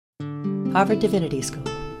Harvard Divinity School.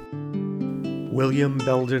 William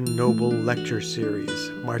Belden Noble Lecture Series,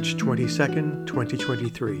 March 22nd,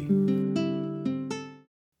 2023.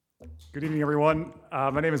 Good evening, everyone.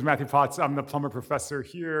 My name is Matthew Potts. I'm the plumber professor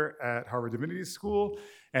here at Harvard Divinity School.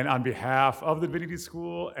 And on behalf of the Divinity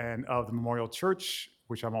School and of the Memorial Church,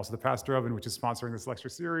 which I'm also the pastor of and which is sponsoring this lecture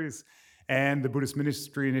series, and the Buddhist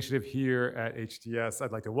Ministry Initiative here at HDS,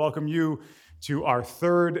 I'd like to welcome you to our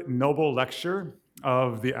third Noble Lecture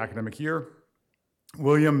of the academic year.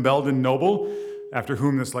 William Belden Noble, after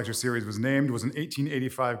whom this lecture series was named, was an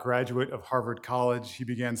 1885 graduate of Harvard College. He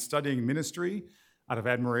began studying ministry out of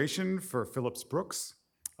admiration for Phillips Brooks,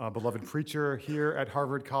 a beloved preacher here at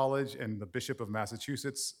Harvard College and the Bishop of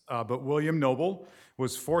Massachusetts. But William Noble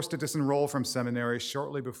was forced to disenroll from seminary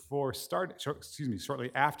shortly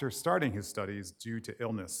after starting his studies due to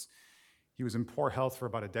illness. He was in poor health for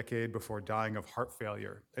about a decade before dying of heart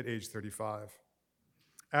failure at age 35.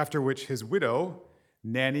 After which his widow,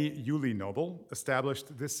 Nanny Yulee Noble,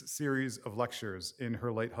 established this series of lectures in her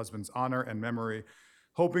late husband's honor and memory,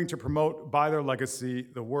 hoping to promote by their legacy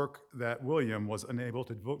the work that William was unable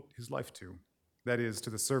to devote his life to, that is, to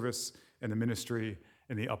the service and the ministry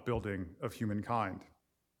and the upbuilding of humankind.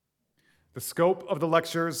 The scope of the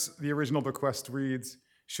lectures, the original bequest reads,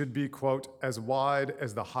 should be, quote, as wide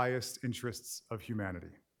as the highest interests of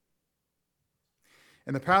humanity.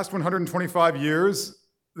 In the past 125 years,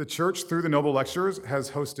 the Church, through the Noble Lectures,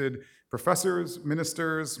 has hosted professors,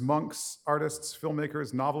 ministers, monks, artists,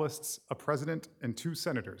 filmmakers, novelists, a president, and 2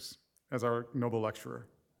 senators as our Noble Lecturer.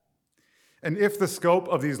 And if the scope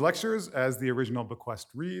of these lectures, as the original bequest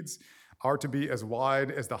reads, are to be as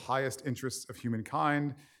wide as the highest interests of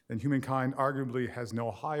humankind, then humankind arguably has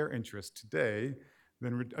no higher interest today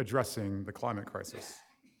than addressing the climate crisis.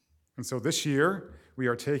 And so this year, we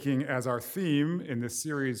are taking as our theme in this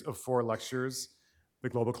series of 4 lectures, the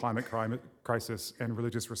global climate crisis and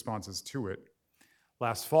religious responses to it.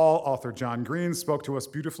 Last fall, author John Green spoke to us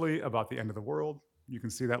beautifully about the end of the world. You can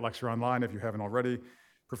see that lecture online if you haven't already.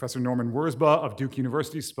 Professor Norman Wurzba of Duke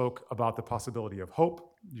University spoke about the possibility of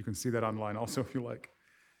hope. You can see that online also if you like.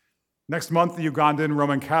 Next month, the Ugandan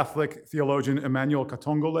Roman Catholic theologian Emmanuel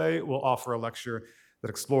Katongole will offer a lecture that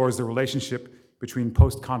explores the relationship between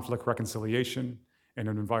post-conflict reconciliation and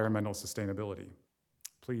environmental sustainability.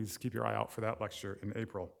 Please keep your eye out for that lecture in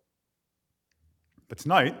April. But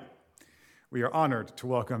tonight, we are honored to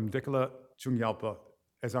welcome Dekila Chungyalpa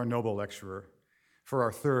as our Noble Lecturer for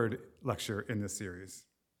our third lecture in this series.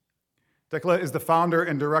 Dekila is the founder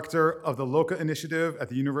and director of the LOCA Initiative at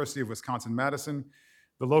the University of Wisconsin-Madison.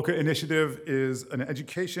 The LOCA Initiative is an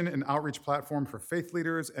education and outreach platform for faith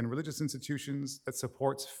leaders and religious institutions that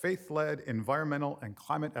supports faith-led environmental and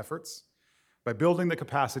climate efforts by building the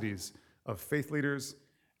capacities of faith leaders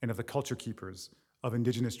and of the culture keepers of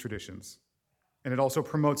indigenous traditions. And it also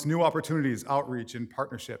promotes new opportunities, outreach, and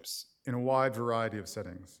partnerships in a wide variety of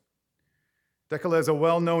settings. Dekila is a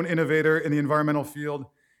well-known innovator in the environmental field,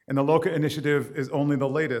 and the LOCA Initiative is only the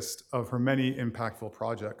latest of her many impactful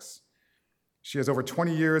projects. She has over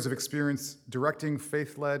 20 years of experience directing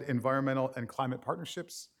faith-led environmental and climate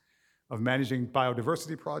partnerships, of managing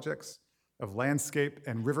biodiversity projects, of landscape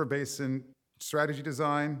and river basin strategy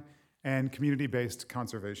design, and community-based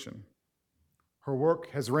conservation. Her work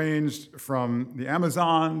has ranged from the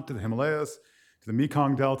Amazon to the Himalayas, to the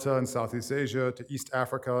Mekong Delta in Southeast Asia, to East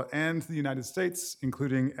Africa, and the United States,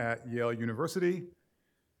 including at Yale University,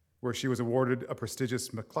 where she was awarded a prestigious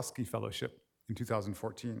McCluskey Fellowship in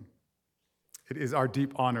 2014. It is our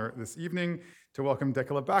deep honor this evening to welcome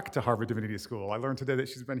Dekila back to Harvard Divinity School. I learned today that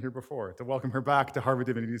she's been here before, to welcome her back to Harvard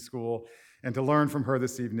Divinity School and to learn from her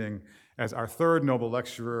this evening as our third Noble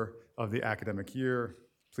Lecturer of the academic year.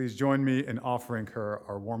 Please join me in offering her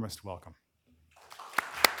our warmest welcome.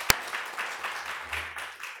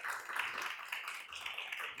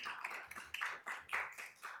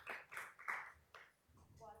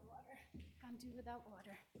 Water. Can't do without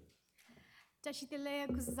water. Tashitelea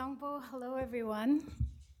Kuzangpo. Hello, everyone.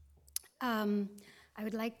 I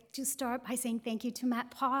would like to start by saying thank you to Matt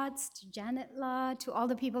Potts, to Janet La, to all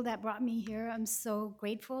the people that brought me here. I'm so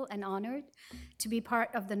grateful and honored to be part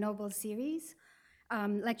of the Noble series,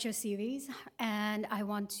 lecture series. And I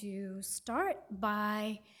want to start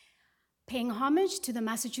by paying homage to the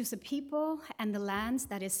Massachusetts people and the lands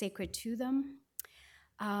that is sacred to them.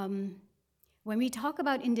 When we talk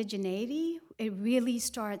about indigeneity, it really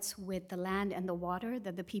starts with the land and the water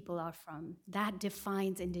that the people are from. That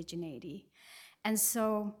defines indigeneity. And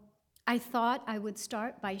so I thought I would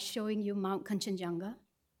start by showing you Mount Kanchenjunga.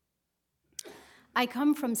 I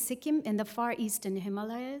come from Sikkim in the far eastern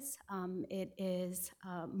Himalayas. It is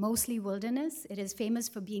mostly wilderness. It is famous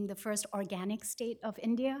for being the first organic state of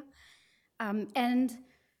India. And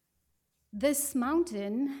this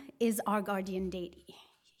mountain is our guardian deity.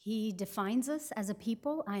 He defines us as a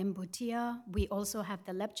people. I am Bhutia. We also have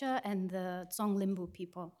the Lepcha and the Tsonglimbu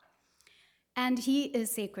people. And he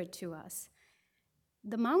is sacred to us.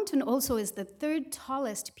 The mountain also is the third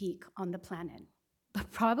tallest peak on the planet.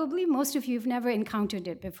 But probably most of you have never encountered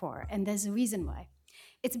it before, and there's a reason why.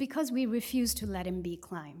 It's because we refuse to let him be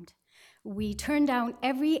climbed. We turn down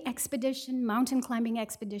every expedition, mountain climbing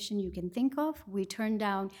expedition you can think of. We turn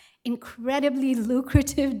down incredibly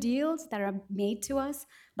lucrative deals that are made to us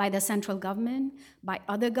by the central government, by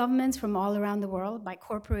other governments from all around the world, by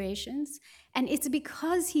corporations. And it's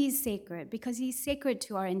because he's sacred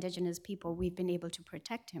to our indigenous people, we've been able to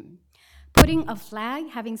protect him. Putting a flag,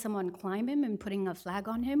 having someone climb him and putting a flag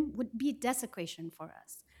on him would be desecration for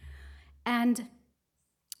us. And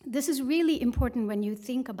this is really important when you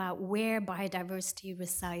think about where biodiversity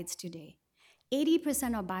resides today.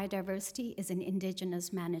 80% of biodiversity is in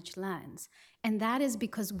indigenous managed lands, and that is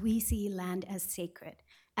because we see land as sacred,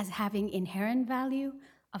 as having inherent value,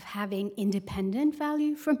 of having independent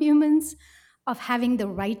value from humans, of having the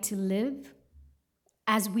right to live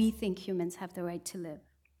as we think humans have the right to live.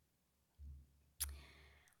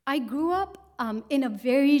 I grew up in a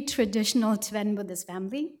very traditional Tibetan Buddhist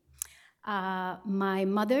family. My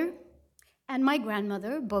mother and my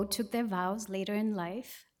grandmother both took their vows later in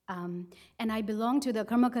life, and I belong to the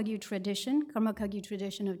Karma Kagyu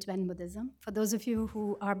tradition of Tibetan Buddhism, for those of you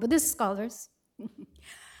who are Buddhist scholars.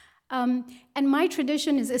 And my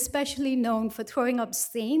tradition is especially known for throwing up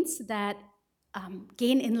saints that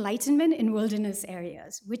gain enlightenment in wilderness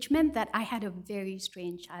areas, which meant that I had a very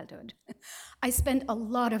strange childhood. I spent a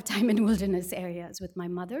lot of time in wilderness areas with my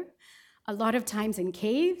mother, a lot of times in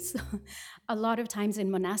caves, a lot of times in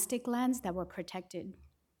monastic lands that were protected.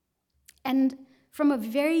 And from a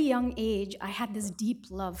very young age, I had this deep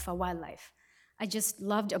love for wildlife. I just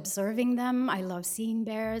loved observing them. I loved seeing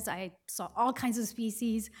bears. I saw all kinds of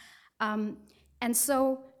species. And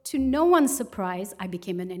so, to no one's surprise, I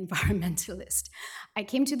became an environmentalist. I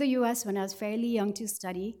came to the US when I was fairly young to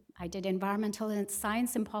study. I did environmental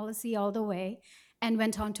science and policy all the way, and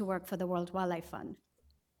went on to work for the World Wildlife Fund.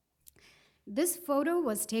 This photo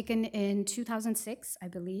was taken in 2006, I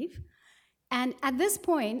believe. And at this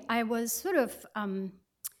point, I was sort of,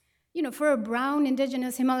 for a brown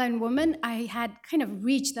indigenous Himalayan woman, I had kind of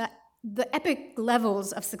reached the epic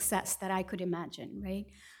levels of success that I could imagine, right?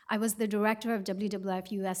 I was the director of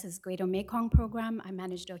WWF US's Greater Mekong program. I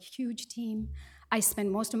managed a huge team. I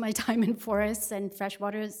spent most of my time in forests and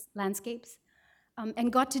freshwater landscapes,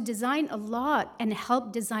 and got to design a lot and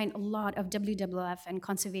help design a lot of WWF and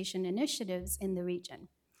conservation initiatives in the region.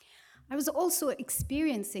 I was also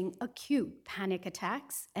experiencing acute panic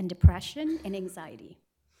attacks and depression and anxiety.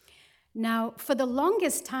 Now, for the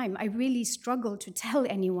longest time, I really struggled to tell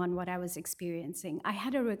anyone what I was experiencing. I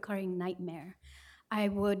had a recurring nightmare. I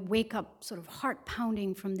would wake up sort of heart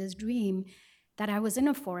pounding from this dream that I was in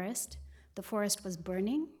a forest, the forest was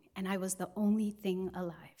burning, and I was the only thing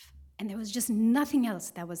alive. And there was just nothing else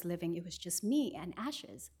that was living. It was just me and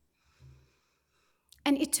ashes.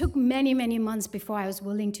 And it took many, many months before I was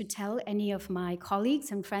willing to tell any of my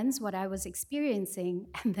colleagues and friends what I was experiencing,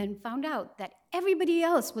 and then found out that everybody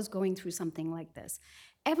else was going through something like this.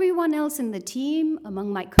 Everyone else in the team,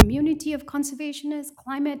 among my community of conservationists,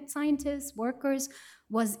 climate scientists, workers,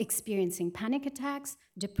 was experiencing panic attacks,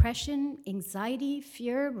 depression, anxiety,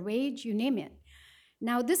 fear, rage, you name it.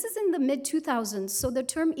 Now, this is in the mid-2000s, so the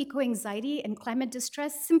term eco-anxiety and climate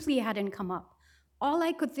distress simply hadn't come up. All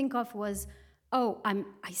I could think of was, I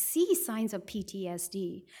see signs of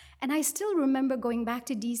PTSD. And I still remember going back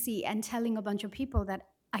to DC and telling a bunch of people that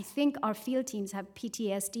I think our field teams have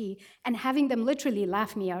PTSD, and having them literally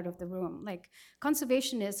laugh me out of the room. Like,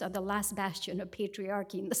 conservationists are the last bastion of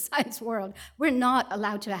patriarchy in the science world. We're not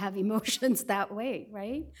allowed to have emotions that way,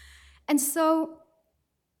 right? And so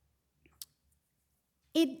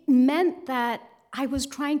it meant that I was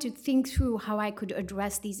trying to think through how I could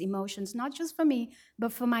address these emotions, not just for me,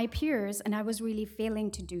 but for my peers, and I was really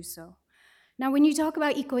failing to do so. Now, when you talk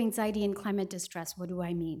about eco-anxiety and climate distress, what do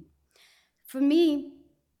I mean? For me,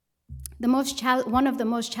 one of the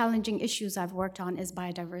most challenging issues I've worked on is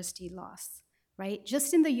biodiversity loss, right?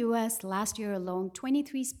 Just in the US, last year alone,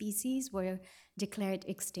 23 species were declared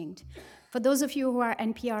extinct. For those of you who are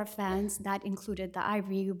NPR fans, that included the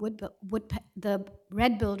the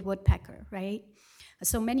red-billed woodpecker, right?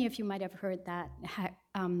 So many of you might have heard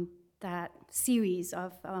that series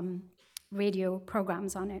of radio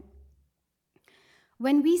programs on it.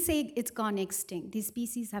 When we say it's gone extinct, these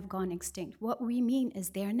species have gone extinct, what we mean is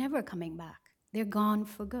they're never coming back. They're gone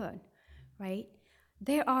for good, right?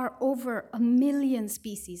 There are over 1 million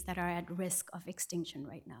species that are at risk of extinction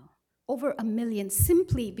right now. Over 1 million,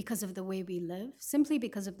 simply because of the way we live, simply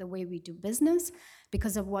because of the way we do business,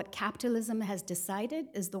 because of what capitalism has decided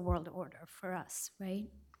is the world order for us, right?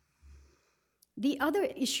 The other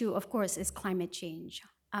issue, of course, is climate change.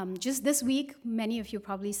 Just this week, many of you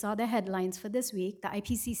probably saw the headlines for this week. The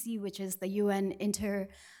IPCC, which is the UN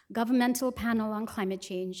Intergovernmental Panel on Climate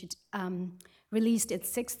Change, released its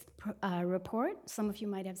 6th report. Some of you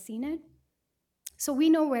might have seen it. So we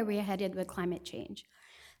know where we're headed with climate change.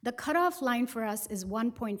 The cutoff line for us is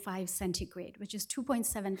 1.5 centigrade, which is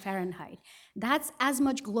 2.7 Fahrenheit. That's as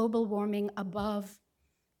much global warming above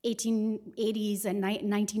 1880s and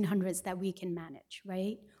 1900s that we can manage,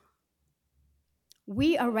 right?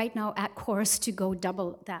 We are right now at course to go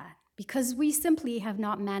double that because we simply have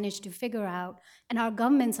not managed to figure out, and our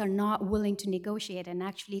governments are not willing to negotiate and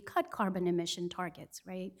actually cut carbon emission targets,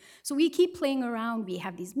 right? So we keep playing around. We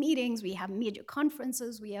have these meetings, we have major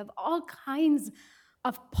conferences, we have all kinds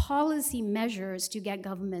of policy measures to get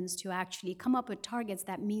governments to actually come up with targets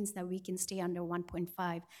that means that we can stay under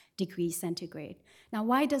 1.5 degrees centigrade. Now,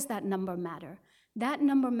 why does that number matter? That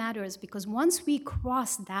number matters because once we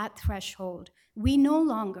cross that threshold, we no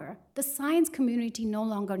longer, the science community no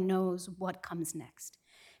longer knows what comes next.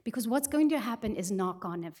 Because what's going to happen is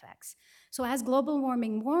knock-on effects. So as global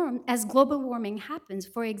warming happens,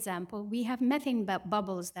 for example, we have methane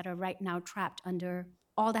bubbles that are right now trapped under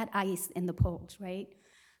all that ice in the poles, right?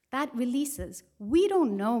 That releases. We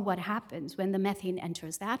don't know what happens when the methane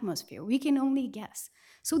enters the atmosphere. We can only guess.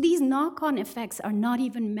 So these knock-on effects are not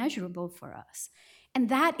even measurable for us. And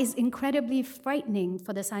that is incredibly frightening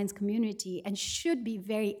for the science community and should be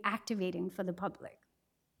very activating for the public.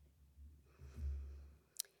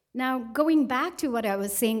 Now, going back to what I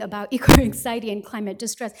was saying about eco-anxiety and climate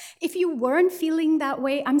distress, if you weren't feeling that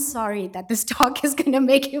way, I'm sorry that this talk is going to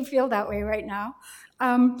make you feel that way right now.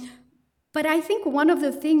 But I think one of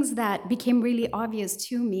the things that became really obvious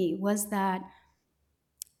to me was that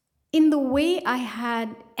in the way I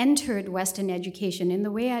had entered Western education, in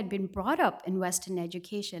the way I'd been brought up in Western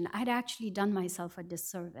education, I'd actually done myself a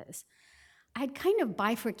disservice. I'd kind of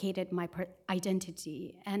bifurcated my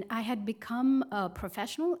identity, and I had become a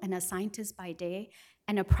professional and a scientist by day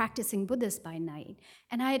and a practicing Buddhist by night.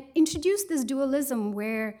 And I had introduced this dualism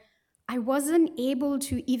where I wasn't able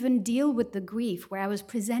to even deal with the grief, where I was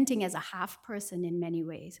presenting as a half person in many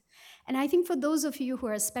ways. And I think for those of you who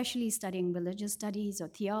are especially studying religious studies or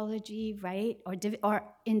theology, right, or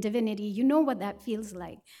in divinity, you know what that feels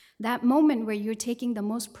like. That moment where you're taking the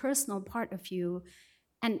most personal part of you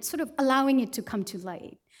and sort of allowing it to come to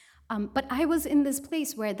light. But I was in this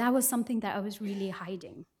place where that was something that I was really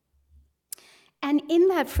hiding. And in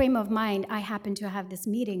that frame of mind, I happened to have this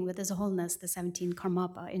meeting with His Holiness, the 17th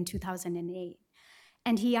Karmapa, in 2008.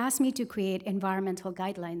 And he asked me to create environmental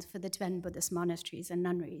guidelines for the Tibetan Buddhist monasteries and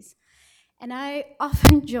nunneries. And I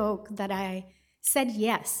often joke that I said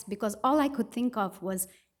yes, because all I could think of was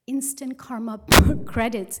instant karma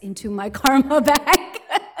credits into my karma bag.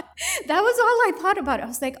 That was all I thought about. I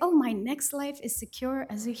was like, oh, my next life is secure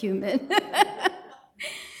as a human.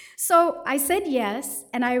 So I said yes,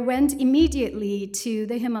 and I went immediately to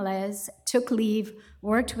the Himalayas, took leave,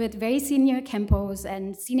 worked with very senior Khenpos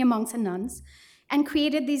and senior monks and nuns, and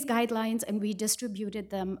created these guidelines, and we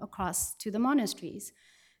distributed them across to the monasteries.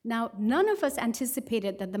 Now, none of us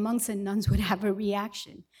anticipated that the monks and nuns would have a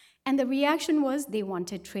reaction. And the reaction was they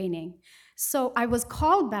wanted training. So I was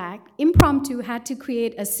called back, impromptu, had to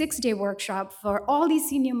create a 6-day workshop for all these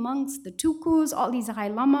senior monks, the tukus, all these high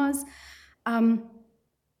lamas.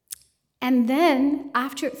 And then,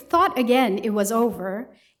 after thought again, it was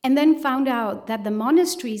over, and then found out that the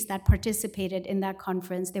monasteries that participated in that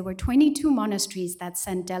conference, there were 22 monasteries that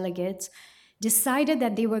sent delegates, decided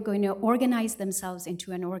that they were going to organize themselves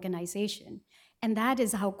into an organization. And that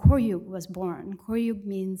is how Koryug was born. Koryug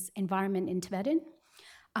means environment in Tibetan.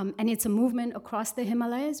 And it's a movement across the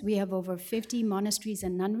Himalayas. We have over 50 monasteries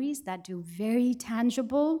and nunneries that do very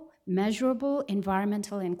tangible, measurable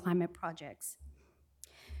environmental and climate projects.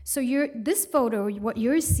 So this photo, what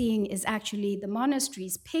you're seeing is actually the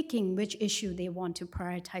monasteries picking which issue they want to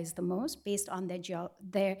prioritize the most based on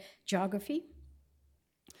their geography.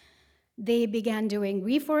 They began doing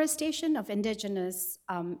reforestation of indigenous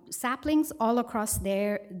saplings all across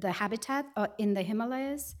the habitat in the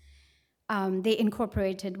Himalayas. They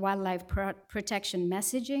incorporated wildlife protection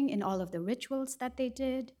messaging in all of the rituals that they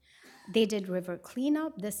did. They did river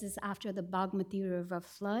cleanup. This is after the Bagmati River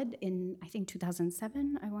flood in, I think,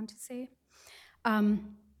 2007, I want to say.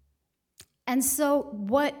 And so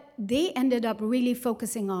what they ended up really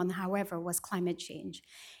focusing on, however, was climate change.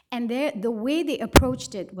 And the way they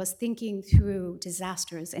approached it was thinking through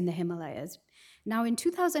disasters in the Himalayas. Now, in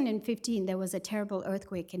 2015, there was a terrible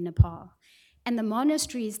earthquake in Nepal. And the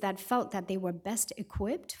monasteries that felt that they were best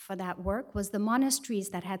equipped for that work was the monasteries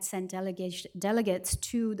that had sent delegates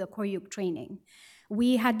to the Koryuk training.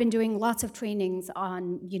 We had been doing lots of trainings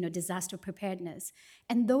on, disaster preparedness.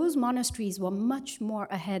 And those monasteries were much more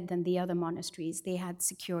ahead than the other monasteries. They had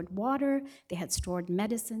secured water, they had stored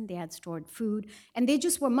medicine, they had stored food, and they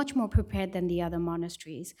just were much more prepared than the other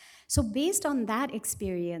monasteries. So based on that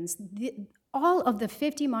experience, all of the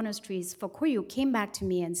 50 monasteries for Koryuk came back to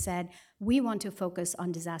me and said, we want to focus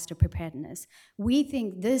on disaster preparedness. We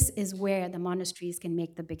think this is where the monasteries can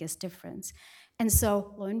make the biggest difference. And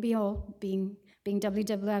so, lo and behold, being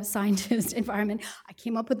WWF scientist environment, I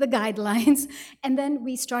came up with the guidelines, and then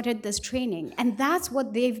we started this training. And that's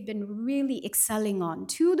what they've been really excelling on,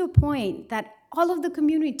 to the point that all of the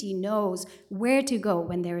community knows where to go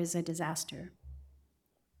when there is a disaster.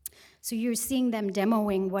 So you're seeing them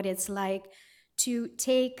demoing what it's like to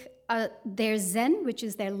take their zen, which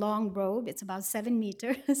is their long robe, it's about 7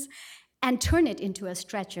 meters, and turn it into a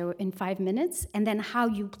stretcher in 5 minutes, and then how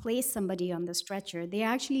you place somebody on the stretcher. They're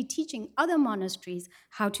actually teaching other monasteries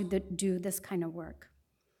how to do this kind of work.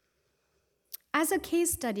 As a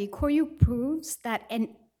case study, Koryuk proves that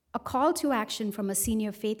a call to action from a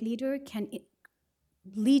senior faith leader can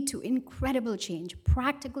lead to incredible change,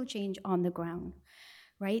 practical change on the ground,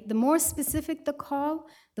 right? The more specific the call,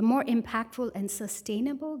 the more impactful and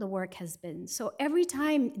sustainable the work has been. So every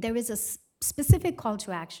time there is a specific call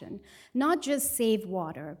to action, not just save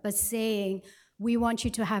water, but saying, we want you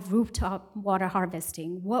to have rooftop water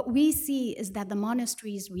harvesting. What we see is that the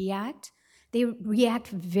monasteries react. They react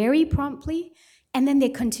very promptly, and then they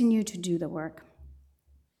continue to do the work.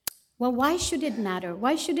 Well, why should it matter?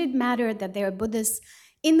 Why should it matter that there are Buddhists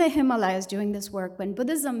in the Himalayas doing this work when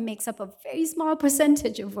Buddhism makes up a very small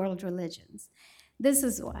percentage of world religions? This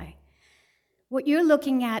is why. What you're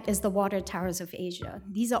looking at is the water towers of Asia.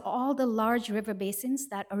 These are all the large river basins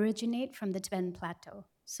that originate from the Tibetan Plateau.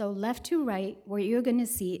 So left to right, what you're going to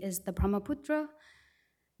see is the Brahmaputra,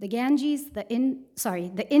 the Ganges, the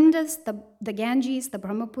Indus, the Ganges, the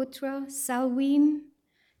Brahmaputra, Salween,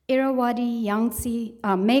 Irrawaddy, Yangtze,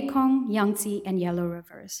 Mekong, Yangtze, and Yellow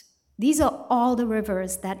rivers. These are all the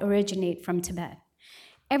rivers that originate from Tibet.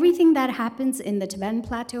 Everything that happens in the Tibetan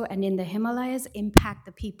Plateau and in the Himalayas impact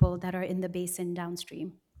the people that are in the basin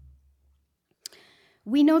downstream.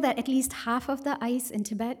 We know that at least half of the ice in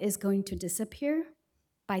Tibet is going to disappear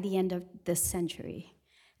by the end of this century.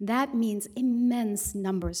 That means immense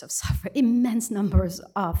numbers of suffering, immense numbers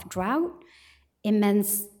of drought,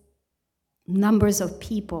 immense numbers of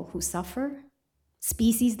people who suffer,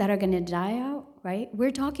 species that are going to die out, right?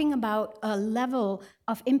 We're talking about a level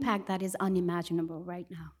of impact that is unimaginable right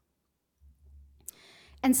now.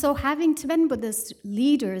 And so having Tibetan Buddhist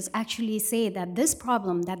leaders actually say that this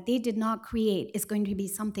problem that they did not create is going to be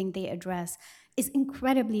something they address is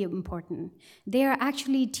incredibly important. They are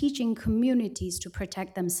actually teaching communities to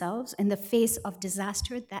protect themselves in the face of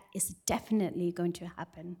disaster that is definitely going to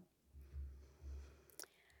happen.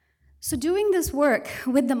 So doing this work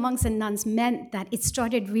with the monks and nuns meant that it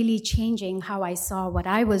started really changing how I saw what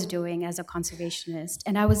I was doing as a conservationist.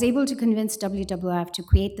 And I was able to convince WWF to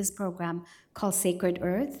create this program called Sacred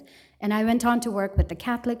Earth. And I went on to work with the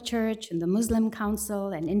Catholic Church and the Muslim Council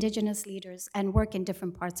and indigenous leaders and work in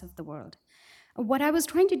different parts of the world. What I was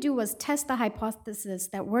trying to do was test the hypothesis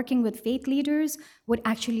that working with faith leaders would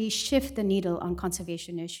actually shift the needle on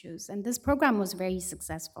conservation issues. And this program was very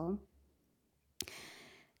successful.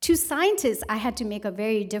 To scientists, I had to make a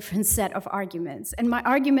very different set of arguments. And my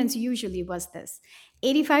arguments usually was this.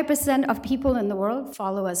 85% of people in the world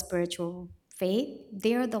follow a spiritual faith.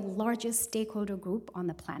 They are the largest stakeholder group on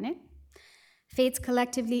the planet. Faiths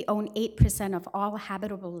collectively own 8% of all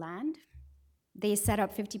habitable land. They set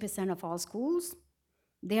up 50% of all schools.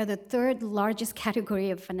 They are the third largest category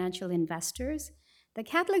of financial investors. The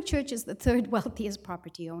Catholic Church is the third wealthiest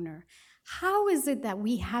property owner. How is it that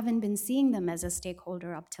we haven't been seeing them as a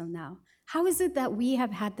stakeholder up till now? How is it that we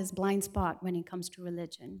have had this blind spot when it comes to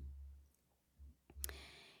religion?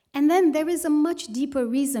 And then there is a much deeper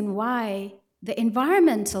reason why the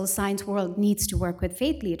environmental science world needs to work with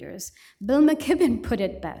faith leaders. Bill McKibben put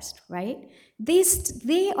it best, right?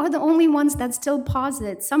 They are the only ones that still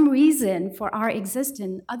posit some reason for our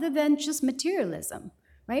existence other than just materialism,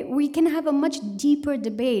 right? We can have a much deeper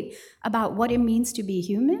debate about what it means to be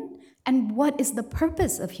human and what is the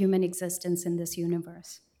purpose of human existence in this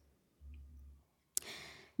universe.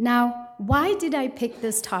 Now, why did I pick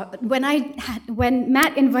this talk? When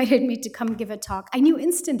Matt invited me to come give a talk, I knew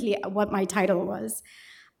instantly what my title was.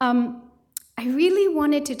 I really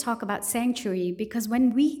wanted to talk about sanctuary because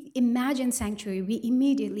when we imagine sanctuary, we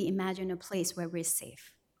immediately imagine a place where we're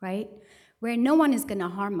safe, right? Where no one is going to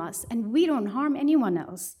harm us and we don't harm anyone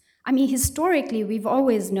else. I mean, historically, we've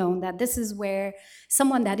always known that this is where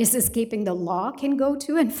someone that is escaping the law can go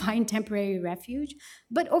to and find temporary refuge.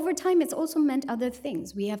 But over time, it's also meant other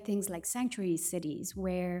things. We have things like sanctuary cities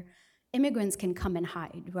where immigrants can come and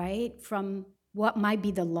hide, right? From what might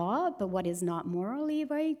be the law, but what is not morally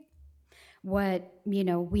right.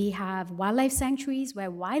 We have wildlife sanctuaries where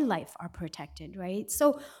wildlife are protected, right?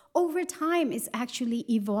 So over time, it's actually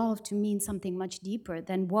evolved to mean something much deeper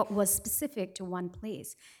than what was specific to one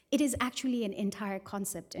place. It is actually an entire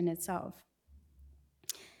concept in itself.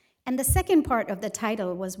 And the second part of the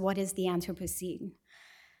title was, what is the Anthropocene?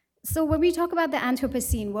 So when we talk about the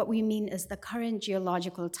Anthropocene, what we mean is the current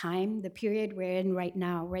geological time, the period we're in right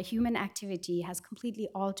now, where human activity has completely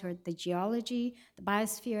altered the geology, the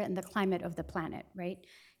biosphere, and the climate of the planet, right?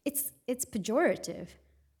 It's pejorative,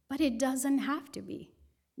 but it doesn't have to be.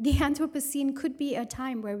 The Anthropocene could be a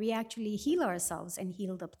time where we actually heal ourselves and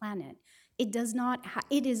heal the planet. It is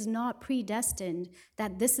not predestined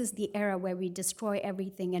that this is the era where we destroy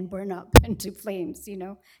everything and burn up into flames,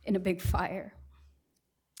 in a big fire.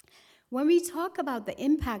 When we talk about the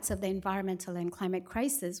impacts of the environmental and climate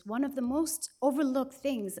crisis, one of the most overlooked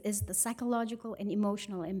things is the psychological and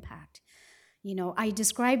emotional impact. I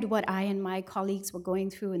described what I and my colleagues were going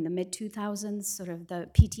through in the mid-2000s, sort of the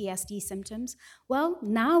PTSD symptoms. Well,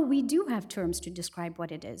 now we do have terms to describe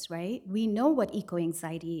what it is, right? We know what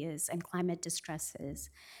eco-anxiety is and climate distress is.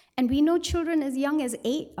 And we know children as young as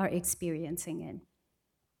 8 are experiencing it.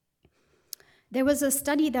 There was a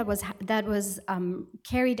study that was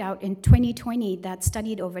carried out in 2020 that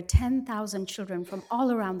studied over 10,000 children from all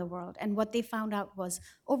around the world. And what they found out was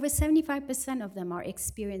over 75% of them are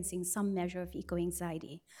experiencing some measure of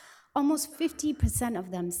eco-anxiety. Almost 50% of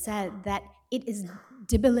them said that it is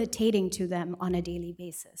debilitating to them on a daily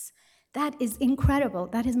basis. That is incredible.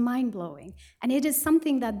 That is mind-blowing. And it is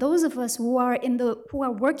something that those of us who are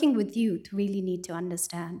working with youth really need to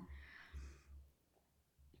understand.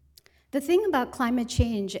 The thing about climate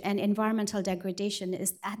change and environmental degradation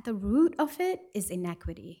is at the root of it is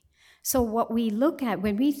inequity. So what we look at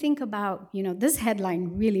when we think about, this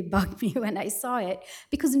headline really bugged me when I saw it,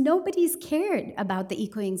 because nobody's cared about the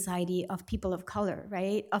eco-anxiety of people of color,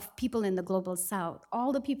 right? Of people in the global south,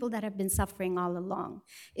 all the people that have been suffering all along.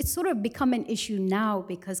 It's sort of become an issue now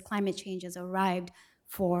because climate change has arrived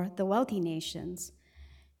for the wealthy nations.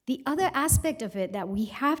 The other aspect of it that we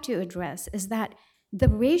have to address is that the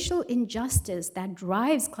racial injustice that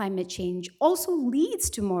drives climate change also leads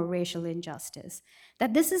to more racial injustice.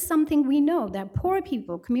 That this is something we know, that poor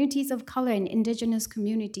people, communities of color, and indigenous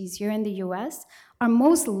communities here in the US are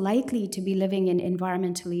most likely to be living in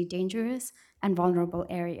environmentally dangerous and vulnerable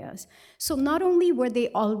areas. So not only were they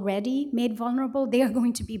already made vulnerable, they are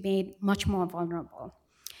going to be made much more vulnerable.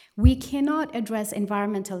 We cannot address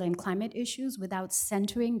environmental and climate issues without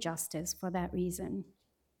centering justice for that reason.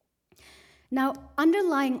 Now,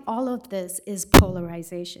 underlying all of this is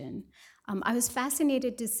polarization. I was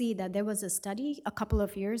fascinated to see that there was a study a couple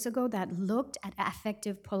of years ago that looked at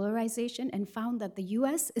affective polarization and found that the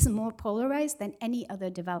US is more polarized than any other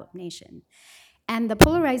developed nation. And the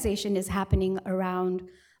polarization is happening along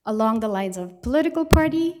the lines of political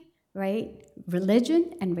party, right,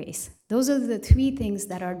 religion, and race. Those are the 3 things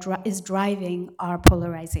that is driving our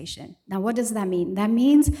polarization. Now, what does that mean? That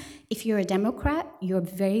means if you're a Democrat, you're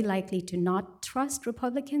very likely to not trust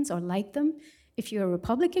Republicans or like them. If you're a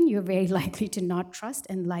Republican, you're very likely to not trust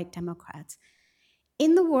and like Democrats.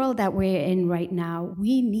 In the world that we're in right now,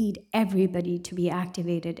 we need everybody to be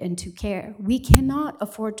activated and to care. We cannot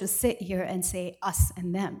afford to sit here and say us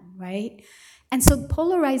and them, right? And so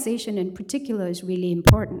polarization in particular is really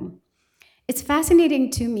important. It's fascinating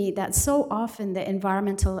to me that so often the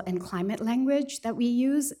environmental and climate language that we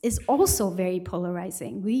use is also very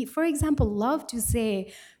polarizing. We, for example, love to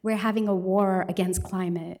say we're having a war against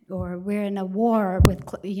climate, or we're in a war with,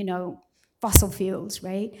 fossil fuels,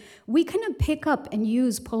 right? We kind of pick up and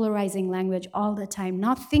use polarizing language all the time,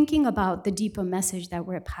 not thinking about the deeper message that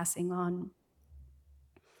we're passing on.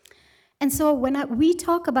 And so when we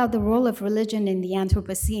talk about the role of religion in the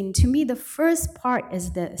Anthropocene, to me, the first part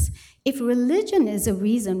is this. If religion is a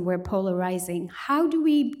reason we're polarizing, how do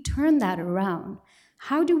we turn that around?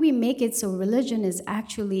 How do we make it so religion is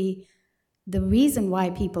actually the reason why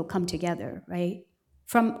people come together, right?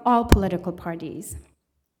 From all political parties.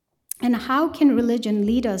 And how can religion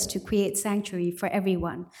lead us to create sanctuary for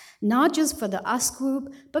everyone? Not just for the us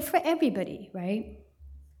group, but for everybody, right?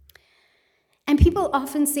 And people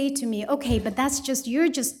often say to me, okay, but you're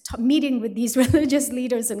just meeting with these religious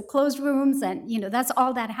leaders in closed rooms, and that's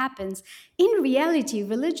all that happens. In reality,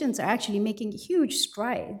 religions are actually making huge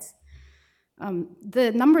strides.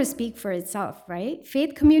 The numbers speak for itself, right?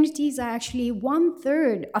 Faith communities are actually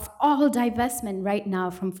 1/3 of all divestment right now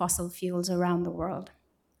from fossil fuels around the world.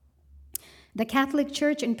 The Catholic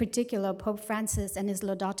Church in particular, Pope Francis and his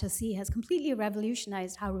Laudato Si, has completely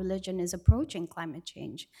revolutionized how religion is approaching climate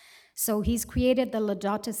change. So he's created the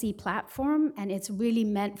Laudato Si platform, and it's really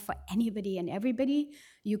meant for anybody and everybody.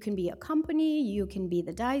 You can be a company, you can be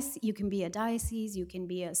a diocese, you can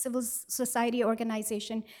be a civil society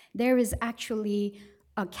organization. There is actually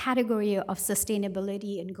a category of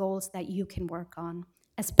sustainability and goals that you can work on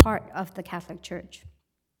as part of the Catholic Church.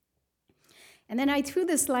 And then I threw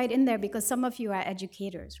this slide in there because some of you are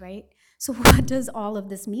educators, right? So what does all of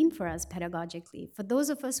this mean for us pedagogically? For those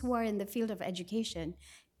of us who are in the field of education,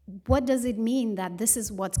 what does it mean that this is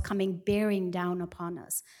what's coming bearing down upon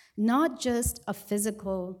us? Not just a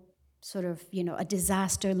physical sort of, a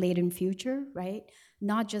disaster-laden future, right?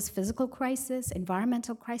 Not just physical crisis,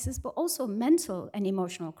 environmental crisis, but also mental and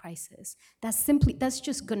emotional crisis. That's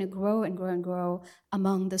just gonna grow and grow and grow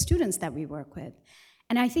among the students that we work with.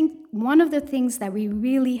 And I think one of the things that we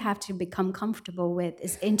really have to become comfortable with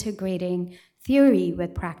is integrating theory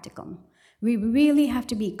with practicum. We really have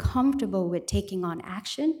to be comfortable with taking on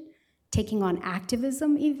action, taking on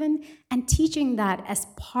activism even, and teaching that as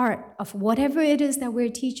part of whatever it is that we're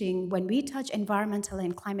teaching. When we touch environmental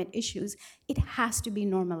and climate issues, it has to be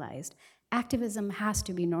normalized. Activism has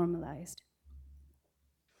to be normalized.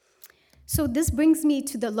 So this brings me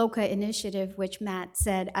to the LOCA initiative, which Matt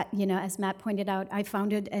said, as Matt pointed out, I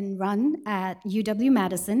founded and run at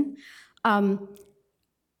UW-Madison.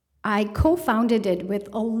 I co-founded it with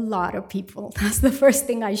a lot of people. That's the first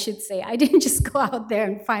thing I should say. I didn't just go out there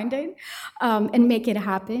and find it and make it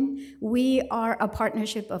happen. We are a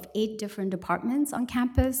partnership of 8 different departments on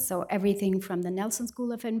campus, so everything from the Nelson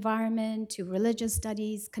School of Environment to religious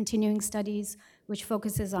studies, continuing studies, which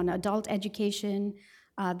focuses on adult education,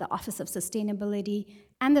 the Office of Sustainability,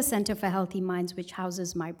 and the Center for Healthy Minds, which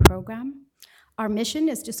houses my program. Our mission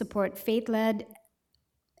is to support faith-led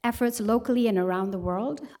efforts locally and around the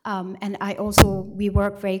world. And we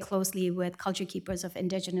work very closely with culture keepers of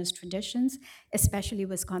indigenous traditions, especially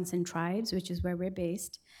Wisconsin tribes, which is where we're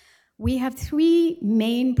based. We have 3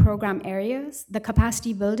 main program areas: the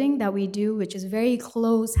capacity building that we do, which is very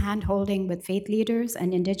close hand-holding with faith leaders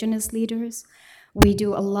and indigenous leaders. We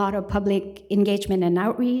do a lot of public engagement and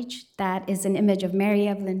outreach. That is an image of Mary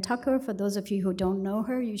Evelyn Tucker. For those of you who don't know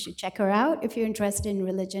her, you should check her out if you're interested in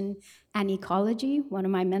religion and ecology, one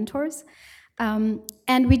of my mentors.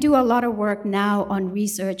 And we do a lot of work now on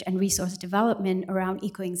research and resource development around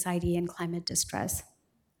eco-anxiety and climate distress.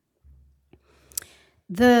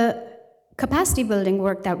 The capacity building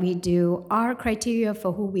work that we do, our criteria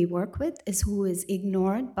for who we work with is who is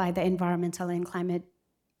ignored by the environmental and climate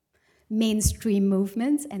mainstream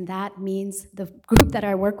movements, and that means the group that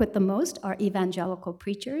I work with the most are evangelical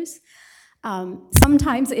preachers.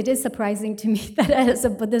 Sometimes it is surprising to me that as a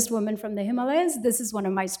Buddhist woman from the Himalayas, this is one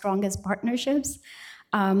of my strongest partnerships.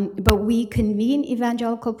 But we convene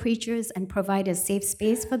evangelical preachers and provide a safe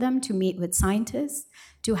space for them to meet with scientists,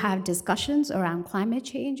 to have discussions around climate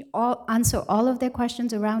change, answer all of their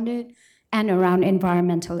questions around it, and around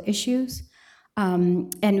environmental issues.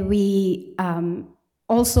 And we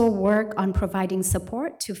also work on providing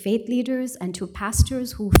support to faith leaders and to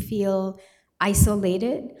pastors who feel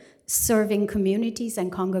isolated, serving communities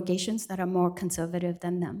and congregations that are more conservative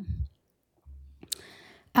than them.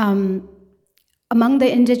 Among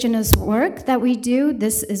the indigenous work that we do,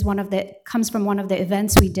 this is comes from one of the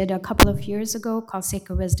events we did a couple of years ago called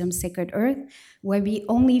Sacred Wisdom, Sacred Earth, where we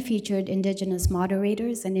only featured indigenous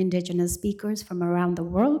moderators and indigenous speakers from around the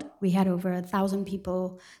world. We had over 1,000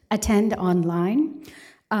 people attend online.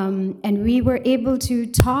 And we were able to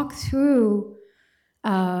talk through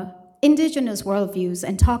indigenous worldviews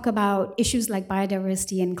and talk about issues like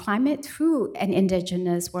biodiversity and climate through an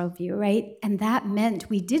indigenous worldview, right? And that meant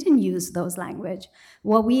we didn't use those language.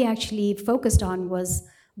 What we actually focused on was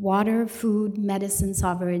water, food, medicine,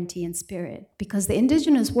 sovereignty, and spirit. Because the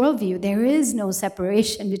indigenous worldview, there is no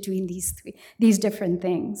separation between these different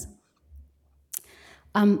things.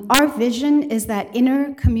 Our vision is that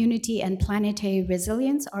inner, community, and planetary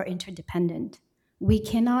resilience are interdependent. We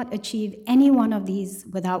cannot achieve any one of these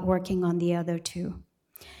without working on the other 2.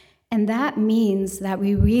 And that means that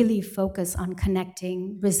we really focus on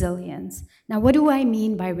connecting resilience. Now, what do I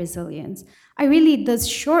mean by resilience? The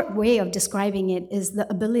short way of describing it is the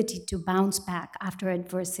ability to bounce back after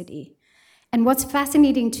adversity. And what's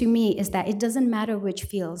fascinating to me is that it doesn't matter which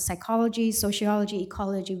field, psychology, sociology,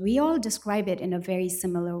 ecology, we all describe it in a very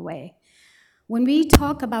similar way. When we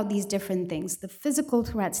talk about these different things, the physical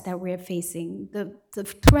threats that we're facing, the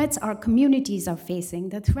threats our communities are facing,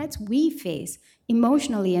 the threats we face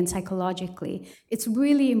emotionally and psychologically, it's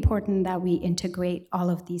really important that we integrate all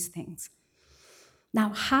of these things.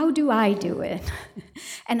 Now, how do I do it?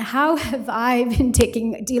 And how have I been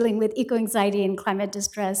dealing with eco-anxiety and climate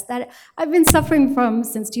distress that I've been suffering from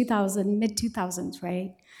since 2000, mid-2000s,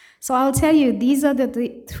 right? So I'll tell you, these are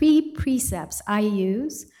the three precepts I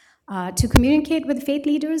use to communicate with faith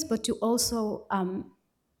leaders, but to also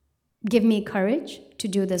give me courage to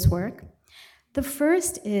do this work. The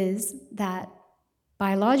first is that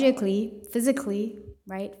biologically, physically,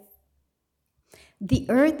 right, the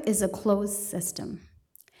earth is a closed system.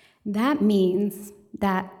 That means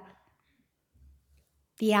that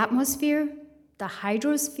the atmosphere, the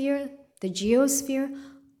hydrosphere, the geosphere,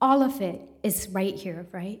 all of it is right here,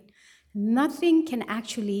 right? Nothing can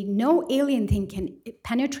actually, no alien thing can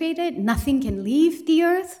penetrate it, nothing can leave the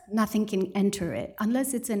earth, nothing can enter it,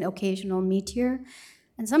 unless it's an occasional meteor.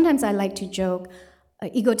 And sometimes I like to joke,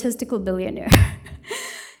 an egotistical billionaire.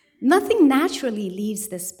 Nothing naturally leaves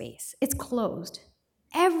this space, it's closed.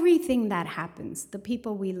 Everything that happens, the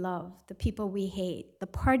people we love, the people we hate, the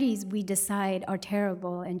parties we decide are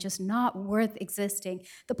terrible and just not worth existing,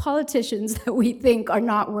 the politicians that we think are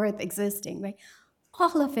not worth existing, right?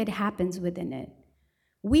 All of it happens within it.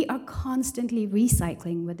 We are constantly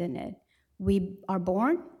recycling within it. We are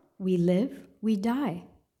born, we live, we die,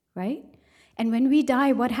 right? And when we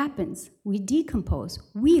die, what happens? We decompose.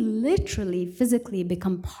 We literally, physically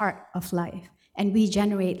become part of life, and we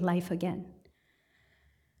generate life again.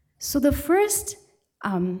 So the first,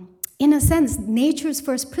 in a sense, nature's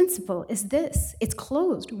first principle is this. It's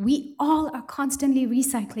closed. We all are constantly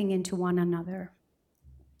recycling into one another.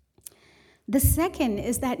 The second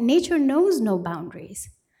is that nature knows no boundaries.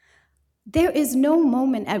 There is no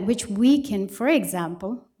moment at which we can, for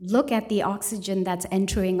example, look at the oxygen that's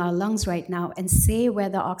entering our lungs right now and say where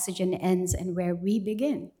the oxygen ends and where we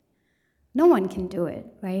begin. No one can do it,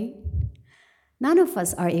 right? None of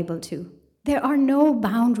us are able to. There are no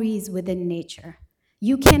boundaries within nature.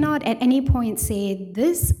 You cannot at any point say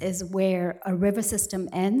this is where a river system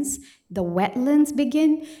ends, the wetlands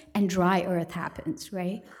begin, and dry earth happens,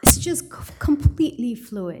 right? It's just completely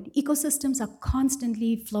fluid. Ecosystems are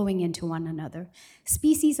constantly flowing into one another.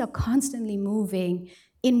 Species are constantly moving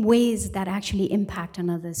in ways that actually impact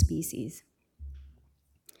another species.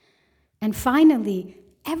 And finally,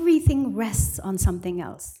 everything rests on something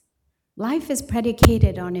else. Life is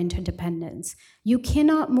predicated on interdependence. You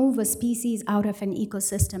cannot move a species out of an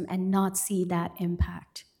ecosystem and not see that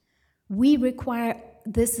impact. We require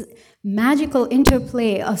this magical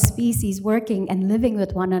interplay of species working and living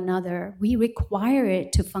with one another. We require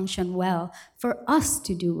it to function well, for us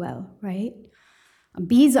to do well, right?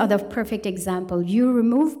 Bees are the perfect example. You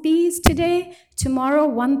remove bees today, tomorrow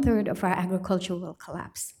 1/3 of our agriculture will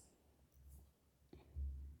collapse.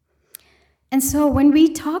 And so when we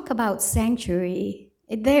talk about sanctuary,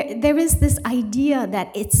 there is this idea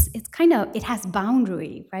that it has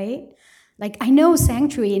boundary, right? Like, I know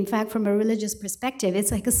sanctuary, in fact, from a religious perspective,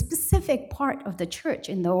 it's like a specific part of the church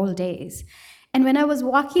in the old days. And when I was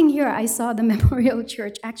walking here, I saw the Memorial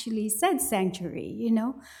Church actually said sanctuary, you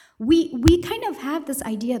know? We kind of have this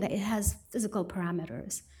idea that it has physical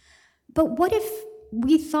parameters. But what if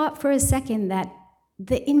we thought for a second that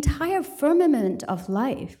the entire firmament of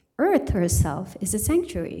life, Earth herself, is a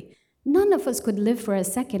sanctuary? None of us could live for a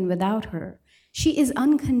second without her. She is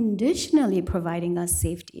unconditionally providing us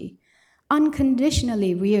safety,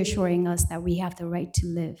 unconditionally reassuring us that we have the right to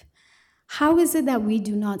live. How is it that we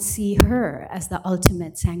do not see her as the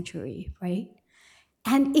ultimate sanctuary, right?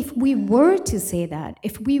 And if we were to say that,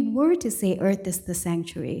 if we were to say Earth is the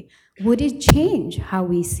sanctuary, would it change how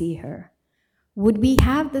we see her? Would we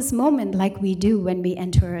have this moment like we do when we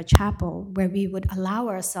enter a chapel, where we would allow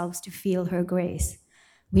ourselves to feel her grace?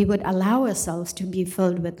 We would allow ourselves to be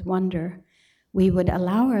filled with wonder. We would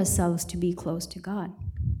allow ourselves to be close to God.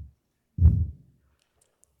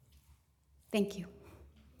 Thank you.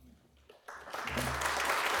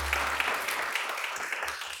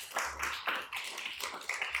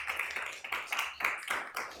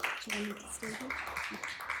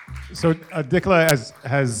 So Dekila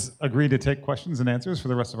has agreed to take questions and answers for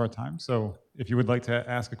the rest of our time. So if you would like to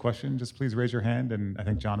ask a question, just please raise your hand, and I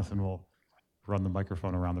think Jonathan will run the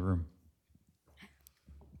microphone around the room.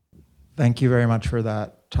 Thank you very much for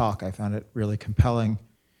that talk. I found it really compelling.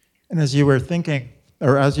 And as you were thinking,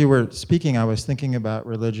 or as you were speaking, I was thinking about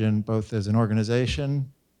religion both as an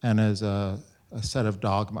organization and as a set of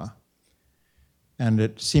dogma. And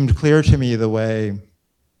it seemed clear to me the way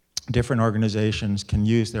different organizations can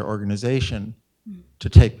use their organization to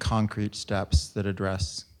take concrete steps that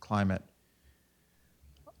address climate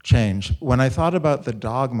change. When I thought about the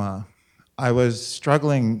dogma, I was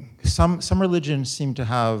struggling. Some religions seem to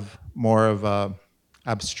have more of a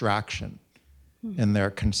abstraction in their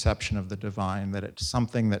conception of the divine, that it's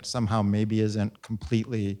something that somehow maybe isn't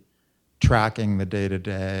completely tracking the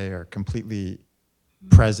day-to-day or completely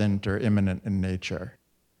present or immanent in nature.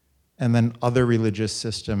 And then other religious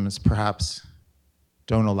systems perhaps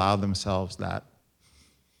don't allow themselves that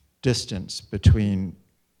distance between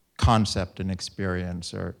concept and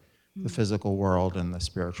experience, or the physical world and the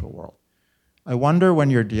spiritual world. I wonder, when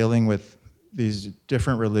you're dealing with these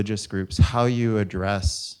different religious groups, how you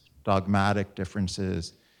address dogmatic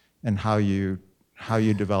differences and how you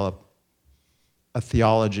develop a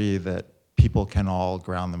theology that people can all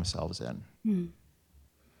ground themselves in.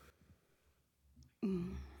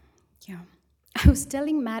 Yeah. I was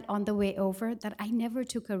telling Matt on the way over that I never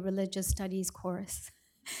took a religious studies course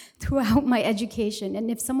throughout my education.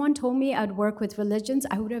 And if someone told me I'd work with religions,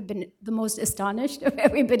 I would have been the most astonished of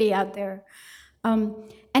everybody out there. And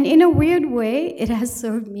in a weird way, it has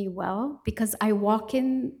served me well, because I walk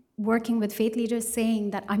in working with faith leaders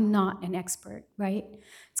saying that I'm not an expert, right?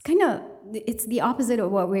 It's the opposite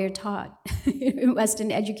of what we're taught in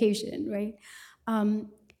Western education, right?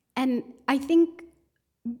 And I think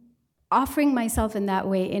offering myself in that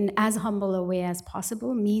way, in as humble a way as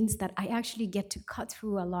possible, means that I actually get to cut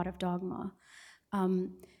through a lot of dogma.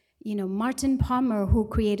 Martin Palmer, who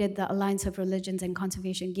created the Alliance of Religions and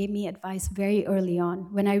Conservation, gave me advice very early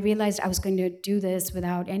on when I realized I was going to do this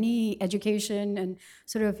without any education and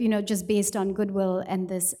sort of, just based on goodwill and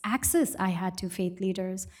this access I had to faith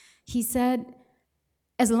leaders. He said,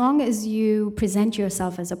 as long as you present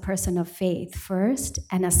yourself as a person of faith first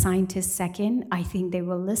and a scientist second, I think they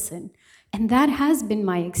will listen. And that has been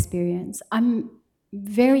my experience. I'm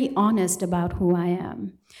very honest about who I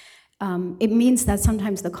am. It means that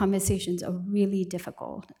sometimes the conversations are really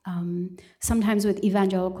difficult. Sometimes with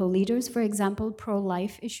evangelical leaders, for example,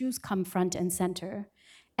 pro-life issues come front and center.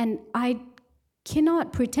 And I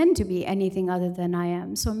cannot pretend to be anything other than I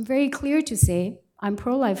am. So I'm very clear to say I'm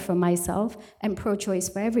pro-life for myself and pro-choice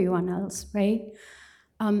for everyone else, right?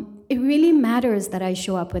 It really matters that I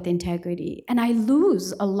show up with integrity. And I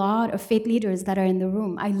lose a lot of faith leaders that are in the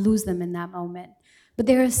room. I lose them in that moment. But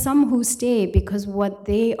there are some who stay because what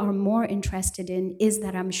they are more interested in is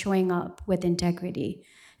that I'm showing up with integrity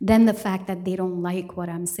than the fact that they don't like what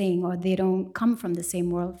I'm saying or they don't come from the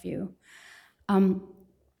same worldview.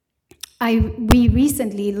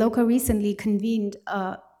 Loca recently convened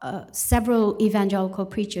several evangelical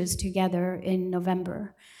preachers together in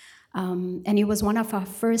November. And it was one of our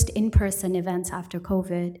first in-person events after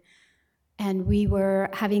COVID. And we were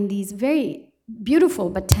having these very beautiful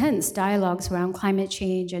but tense dialogues around climate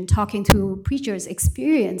change and talking through preachers'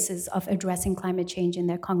 experiences of addressing climate change in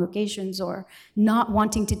their congregations or not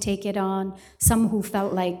wanting to take it on, some who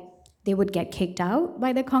felt like they would get kicked out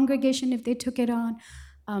by the congregation if they took it on.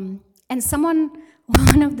 And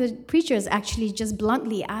one of the preachers actually just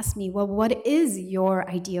bluntly asked me, well, what is your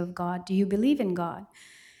idea of God? Do you believe in God?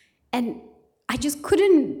 And I just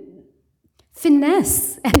couldn't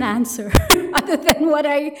finesse an answer other than what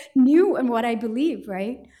I knew and what I believe,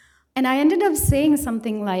 right? And I ended up saying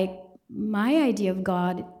something like, my idea of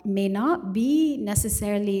God may not be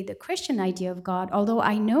necessarily the Christian idea of God, although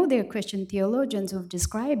I know there are Christian theologians who have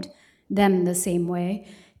described them the same way,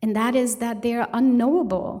 and that is that they're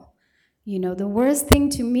unknowable. The worst thing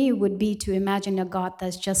to me would be to imagine a God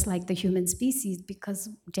that's just like the human species, because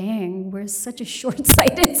dang, we're such a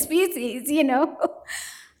short-sighted species,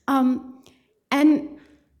 And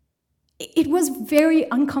it was very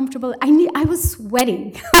uncomfortable. I was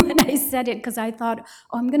sweating when I said it because I thought,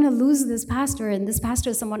 oh, I'm going to lose this pastor. And this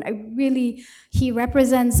pastor is someone he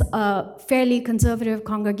represents a fairly conservative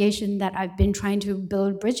congregation that I've been trying to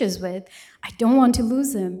build bridges with. I don't want to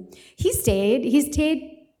lose him. He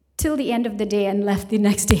stayed till the end of the day and left the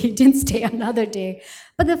next day. He didn't stay another day.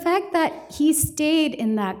 But the fact that he stayed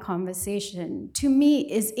in that conversation, to me,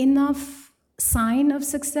 is enough sign of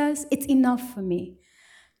success. It's enough for me.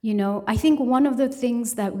 I think one of the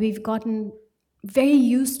things that we've gotten very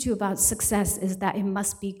used to about success is that it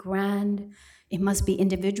must be grand, It must be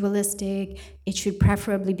individualistic. It should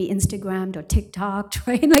preferably be Instagrammed or TikToked,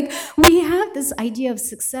 right? Like, we have this idea of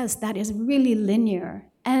success that is really linear.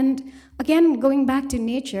 And again, going back to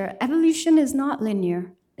nature, evolution is not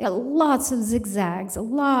linear. There are lots of zigzags, a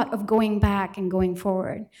lot of going back and going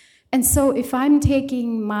forward. And so if I'm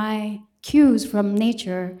taking my cues from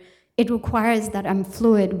nature, it requires that I'm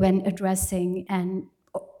fluid when addressing and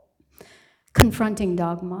confronting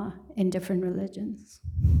dogma in different religions.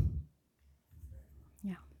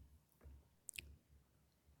 Yeah.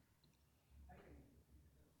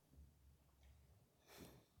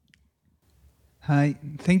 Hi,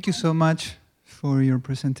 thank you so much for your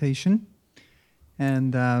presentation.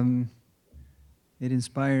 And it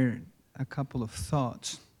inspired a couple of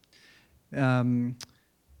thoughts. I,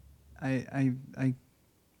 I, I,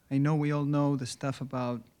 I know we all know the stuff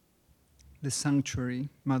about the sanctuary,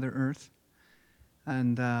 Mother Earth,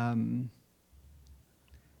 and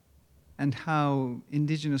how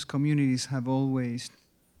indigenous communities have always,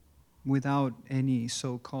 without any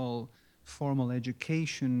so-called formal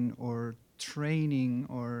education or training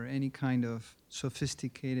or any kind of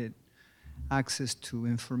sophisticated access to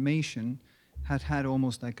information, had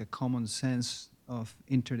almost like a common sense of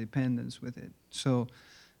interdependence with it. So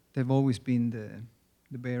they've always been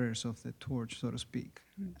the bearers of the torch, so to speak.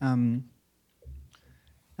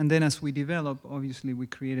 And then as we develop, obviously we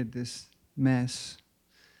created this mess.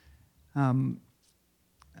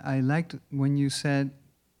 I liked when you said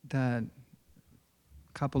that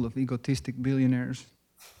a couple of egotistic billionaires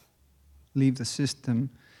leave the system,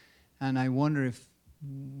 and I wonder if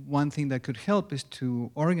one thing that could help is to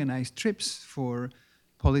organize trips for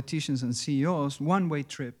politicians and CEOs, one-way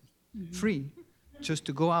trip, free, just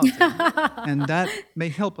to go out there. And that may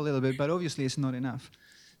help a little bit, but obviously it's not enough.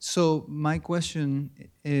 So my question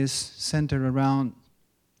is centered around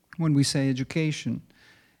when we say education.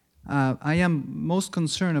 I am most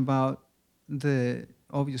concerned about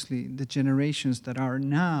obviously the generations that are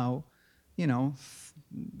now, you know,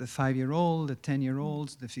 the 5-year-old, the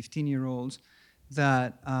 10-year-olds, the 15-year-olds,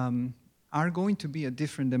 that are going to be a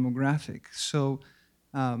different demographic. So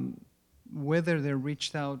whether they're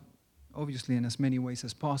reached out, obviously in as many ways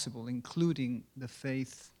as possible, including the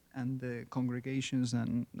faith and the congregations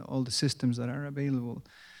and all the systems that are available.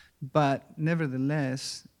 But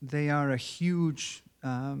nevertheless, they are a huge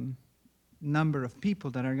number of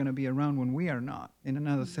people that are going to be around when we are not. In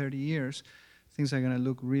another 30 years, things are going to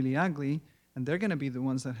look really ugly, and they're going to be the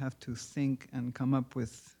ones that have to think and come up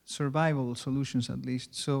with survival solutions, at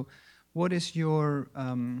least. So what is your,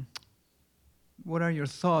 what are your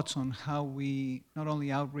thoughts on how we not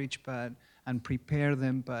only outreach and prepare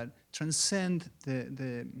them, but transcend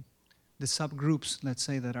the subgroups, let's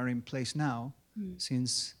say, that are in place now,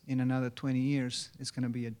 since in another 20 years, it's going to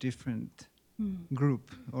be a different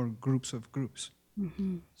group or groups of groups.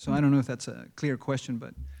 So I don't know if that's a clear question,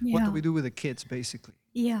 but what do we do with the kids, basically?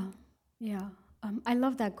 Yeah. I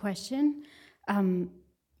love that question.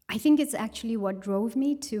 I think it's actually what drove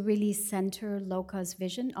me to really center Loka's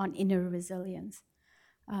vision on inner resilience.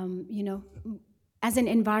 You know, as an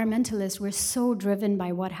environmentalist, we're so driven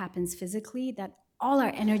by what happens physically that all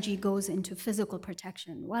our energy goes into physical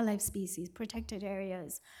protection, wildlife species, protected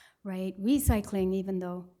areas, right? Recycling, even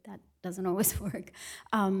though that doesn't always work,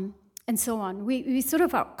 and so on. We sort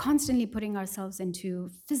of are constantly putting ourselves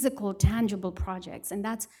into physical, tangible projects, and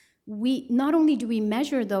that's, not only do we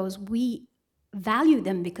measure those, we value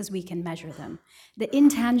them because we can measure them. The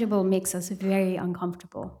intangible makes us very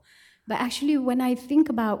uncomfortable. But actually, when I think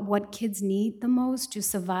about what kids need the most to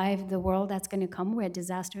survive the world that's going to come, where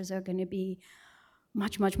disasters are going to be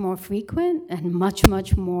much, much more frequent and much,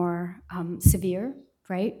 much more severe,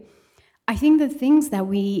 right? I think the things that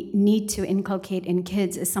we need to inculcate in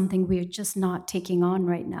kids is something we're just not taking on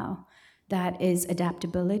right now. That is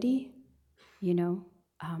adaptability, you know,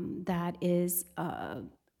 that is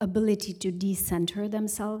ability to decenter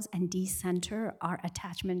themselves and decenter our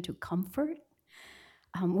attachment to comfort.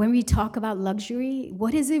 When we talk about luxury,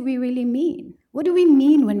 what is it we really mean? What do we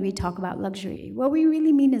mean when we talk about luxury? What we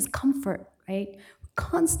really mean is comfort, right?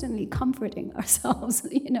 Constantly comforting ourselves,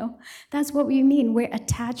 you know? That's what we mean. We're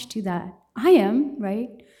attached to that. I am, right?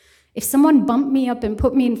 If someone bumped me up and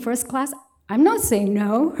put me in first class, I'm not saying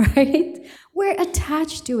no, right? We're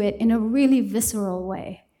attached to it in a really visceral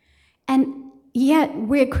way. And yet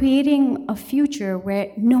we're creating a future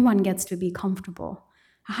where no one gets to be comfortable.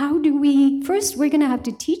 How do we, first we're gonna have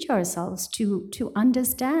to teach ourselves to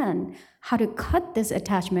understand how to cut this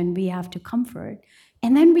attachment we have to comfort.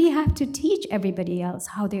 And then we have to teach everybody else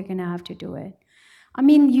how they're gonna have to do it. I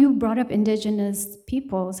mean, you brought up indigenous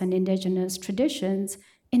peoples and indigenous traditions.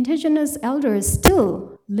 Indigenous elders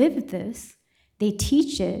still live this. They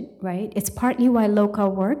teach it, right? It's partly why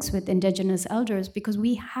Loka works with indigenous elders, because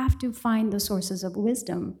we have to find the sources of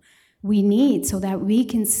wisdom we need so that we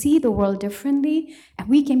can see the world differently and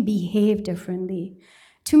we can behave differently.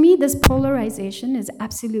 To me, this polarization is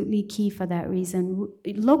absolutely key for that reason.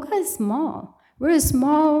 Loka is small. We're a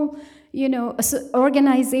small,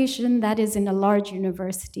 organization that is in a large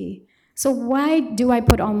university. So why do I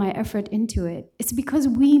put all my effort into it? It's because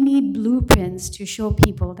we need blueprints to show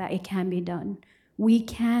people that it can be done. We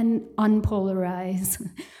can unpolarize,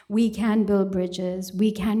 we can build bridges,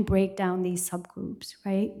 we can break down these subgroups,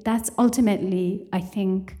 right? That's ultimately, I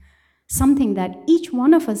think, something that each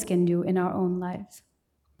one of us can do in our own lives.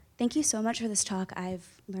 Thank you so much for this talk. I've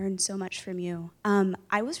learned so much from you.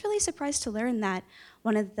 I was really surprised to learn that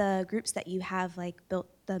one of the groups that you have built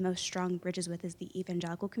the most strong bridges with is the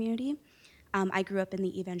evangelical community. I grew up in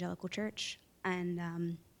the evangelical church, and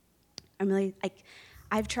I'm really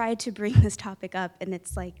I've tried to bring this topic up, and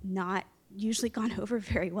it's not usually gone over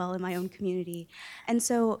very well in my own community. And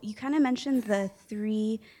so you kind of mentioned the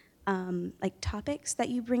three topics that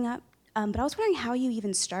you bring up, but I was wondering how you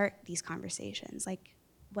even start these conversations.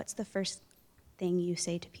 What's the first thing you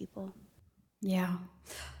say to people? Yeah.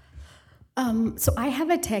 So I have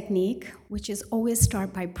a technique, which is always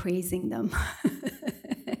start by praising them.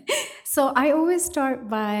 So I always start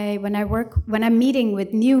by, when I'm meeting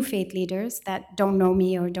with new faith leaders that don't know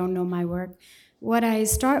me or don't know my work, what I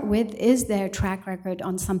start with is their track record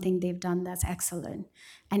on something they've done that's excellent.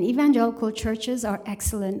 And evangelical churches are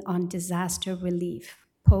excellent on disaster relief,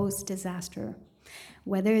 post-disaster.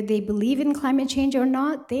 Whether they believe in climate change or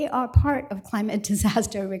not, they are part of climate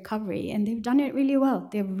disaster recovery, and they've done it really well.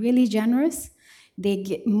 They're really generous. They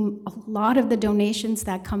get a lot of the donations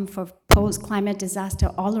that come for post-climate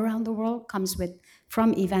disaster all around the world comes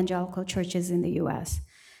from evangelical churches in the US.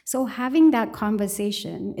 So having that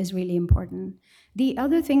conversation is really important. The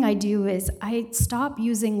other thing I do is I stop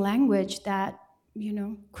using language that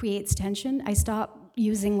creates tension. I stop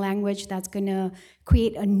using language that's gonna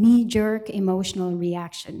create a knee-jerk emotional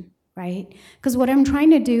reaction, right? Because what I'm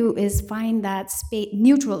trying to do is find that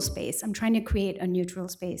neutral space. I'm trying to create a neutral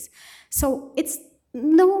space. So it's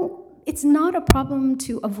not a problem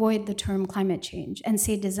to avoid the term climate change and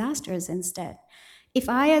say disasters instead. If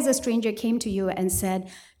I, as a stranger, came to you and said,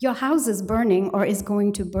 your house is burning or is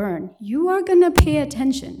going to burn, you are gonna pay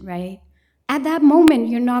attention, right? At that moment,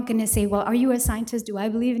 you're not gonna say, well, are you a scientist? Do I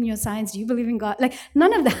believe in your science? Do you believe in God?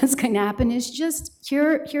 None of that's gonna happen. It's just,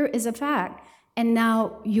 here is a fact, and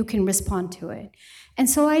now you can respond to it. And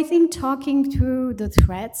so I think talking through the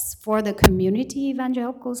threats for the community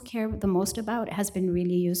evangelicals care the most about has been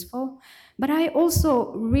really useful. But I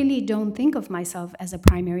also really don't think of myself as a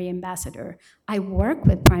primary ambassador. I work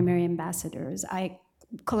with primary ambassadors. I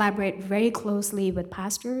collaborate very closely with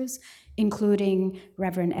pastors, including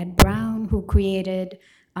Reverend Ed Brown, who created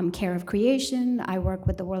Care of Creation. I work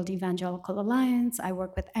with the World Evangelical Alliance. I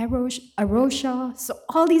work with Arosha. So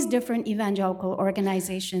all these different evangelical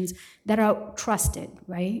organizations that are trusted,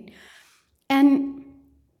 right? And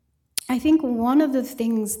I think one of the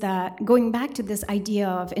things that, going back to this idea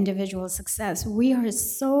of individual success, we are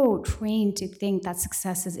so trained to think that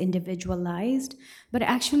success is individualized, but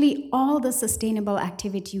actually all the sustainable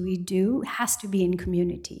activity we do has to be in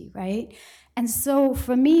community, right? And so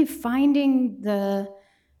for me, finding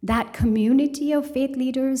that community of faith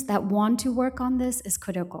leaders that want to work on this is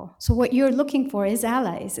critical. So what you're looking for is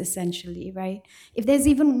allies, essentially, right? If there's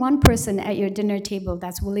even one person at your dinner table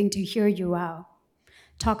that's willing to hear you out,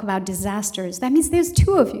 talk about disasters, that means there's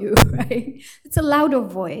two of you, right? It's a louder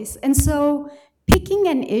voice. And so picking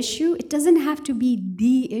an issue, it doesn't have to be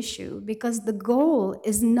the issue, because the goal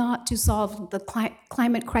is not to solve the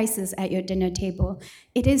climate crisis at your dinner table.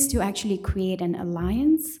 It is to actually create an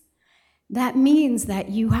alliance. That means that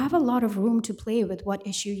you have a lot of room to play with what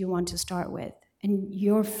issue you want to start with. And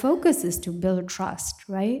your focus is to build trust,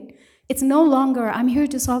 right? It's no longer, I'm here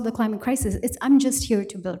to solve the climate crisis. It's, I'm just here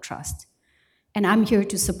to build trust. And I'm here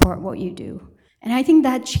to support what you do. And I think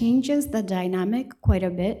that changes the dynamic quite a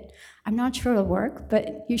bit. I'm not sure it'll work,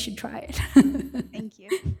 but you should try it. Thank you.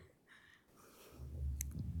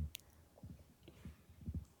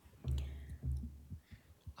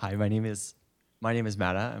 Hi, my name is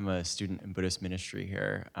Mata. I'm a student in Buddhist ministry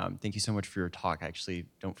here. Thank you so much for your talk. I actually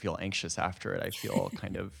don't feel anxious after it. I feel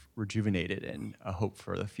kind of rejuvenated and a hope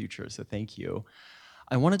for the future, so thank you.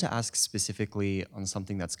 I wanted to ask specifically on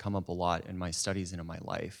something that's come up a lot in my studies and in my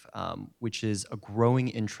life, which is a growing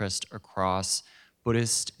interest across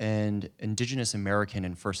Buddhist and Indigenous American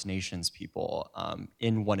and First Nations people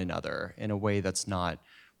in one another in a way that's not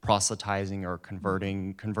proselytizing or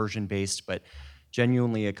conversion-based, but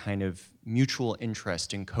genuinely a kind of mutual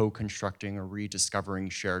interest in co-constructing or rediscovering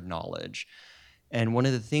shared knowledge. And one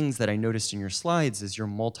of the things that I noticed in your slides is your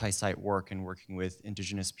multi-site work in working with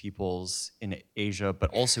indigenous peoples in Asia, but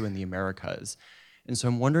also in the Americas. And so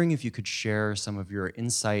I'm wondering if you could share some of your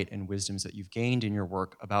insight and wisdoms that you've gained in your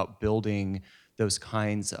work about building those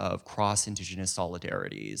kinds of cross-indigenous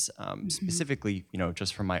solidarities, specifically,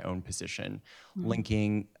 just from my own position,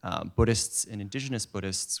 linking Buddhists and indigenous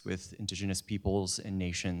Buddhists with indigenous peoples and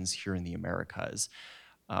nations here in the Americas,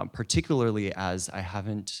 particularly as I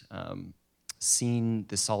haven't seen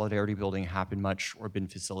the solidarity building happen much or been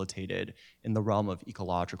facilitated in the realm of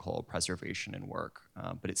ecological preservation and work.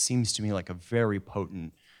 But it seems to me like a very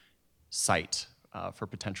potent site for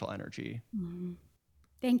potential energy.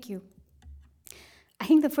 Thank you. I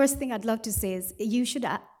think the first thing I'd love to say is you should,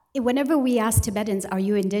 whenever we ask Tibetans, are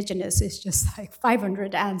you indigenous, it's just like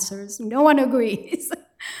 500 answers. No one agrees.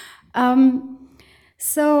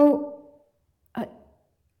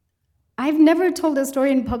 I've never told a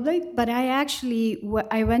story in public, but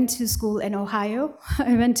I went to school in Ohio.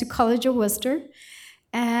 I went to College of Worcester.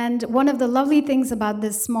 And one of the lovely things about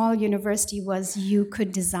this small university was you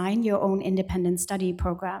could design your own independent study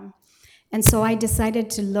program. And so I decided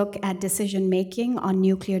to look at decision-making on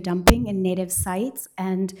nuclear dumping in native sites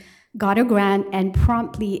and got a grant, and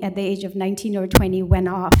promptly at the age of 19 or 20 went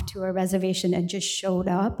off to a reservation and just showed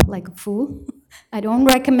up like a fool. I don't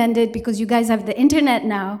recommend it because you guys have the internet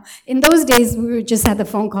now. In those days, we just had the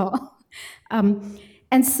phone call.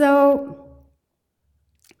 And so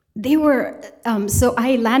so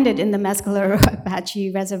I landed in the Mescalero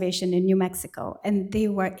Apache Reservation in New Mexico, and they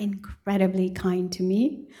were incredibly kind to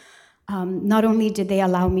me. Not only did they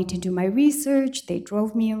allow me to do my research, they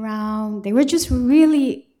drove me around. They were just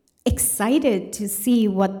really excited to see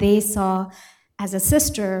what they saw as a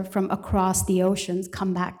sister from across the oceans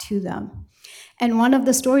come back to them. And one of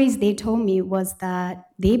the stories they told me was that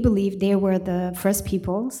they believed they were the first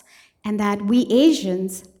peoples and that we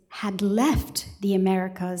Asians had left the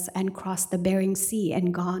Americas and crossed the Bering Sea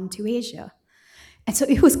and gone to Asia. And so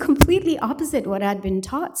it was completely opposite what I'd been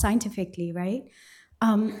taught scientifically, right?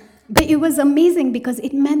 But it was amazing because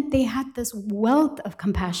it meant they had this wealth of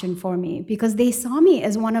compassion for me because they saw me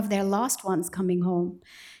as one of their lost ones coming home.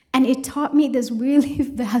 And it taught me this really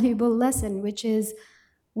valuable lesson, which is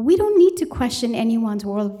we don't need to question anyone's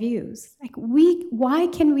worldviews. Like why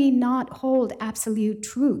can we not hold absolute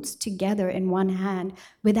truths together in one hand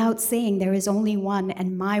without saying there is only one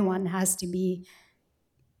and my one has to be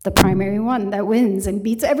the primary one that wins and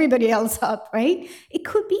beats everybody else up, right? It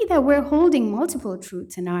could be that we're holding multiple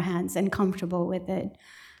truths in our hands and comfortable with it.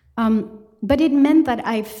 But it meant that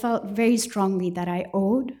I felt very strongly that I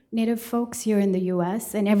owed Native folks here in the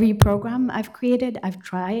US, and every program I've created, I've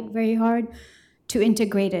tried very hard to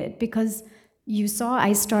integrate it, because you saw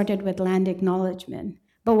I started with land acknowledgement.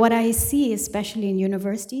 But what I see, especially in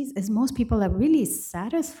universities, is most people are really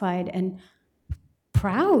satisfied and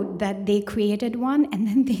proud that they created one, and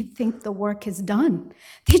then they think the work is done.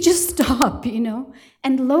 They just stop,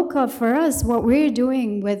 And LOCA, for us, what we're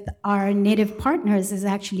doing with our Native partners is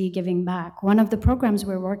actually giving back. One of the programs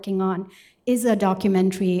we're working on is a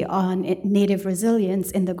documentary on Native resilience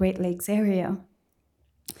in the Great Lakes area.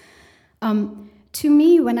 To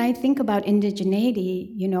me, when I think about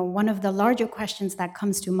indigeneity, one of the larger questions that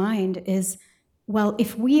comes to mind is, well,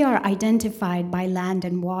 if we are identified by land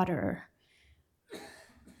and water,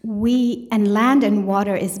 land and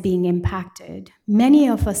water is being impacted. Many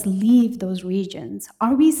of us leave those regions.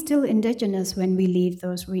 Are we still indigenous when we leave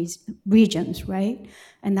those regions, right?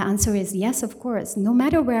 And the answer is yes, of course. No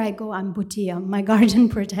matter where I go, I'm Bhutia. My guardian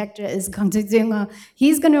protector is Kangtsidunga.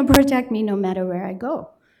 He's going to protect me no matter where I go,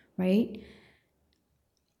 right?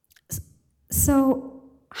 So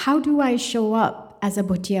how do I show up as a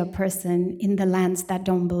Bhutia person in the lands that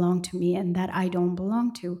don't belong to me and that I don't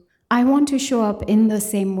belong to? I want to show up in the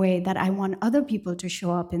same way that I want other people to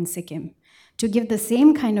show up in Sikkim, to give the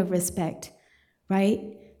same kind of respect, right,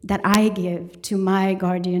 that I give to my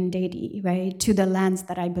guardian deity, right, to the lands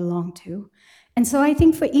that I belong to. And so I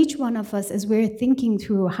think for each one of us, as we're thinking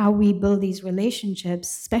through how we build these relationships,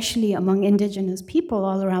 especially among indigenous people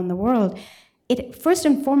all around the world, first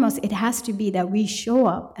and foremost, it has to be that we show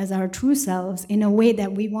up as our true selves in a way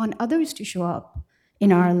that we want others to show up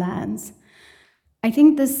in our lands. I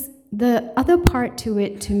think the other part to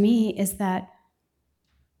it, to me, is that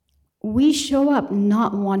we show up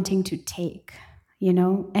not wanting to take,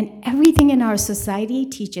 and everything in our society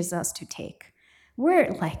teaches us to take.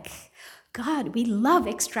 We're like God, we love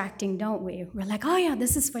extracting, don't we? We're like, oh yeah,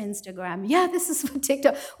 this is for Instagram. Yeah, this is for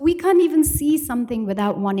TikTok. We can't even see something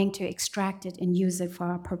without wanting to extract it and use it for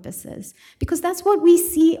our purposes. Because that's what we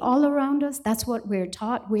see all around us. That's what we're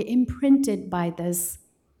taught. We're imprinted by this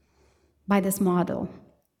model.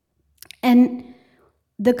 And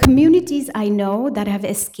the communities I know that have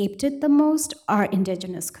escaped it the most are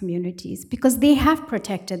indigenous communities because they have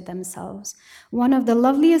protected themselves. One of the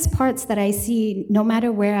loveliest parts that I see, no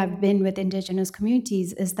matter where I've been with indigenous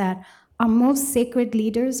communities, is that our most sacred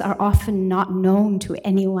leaders are often not known to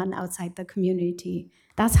anyone outside the community.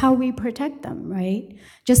 That's how we protect them, right?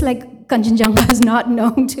 Just like Kanchenjunga is not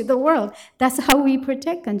known to the world. That's how we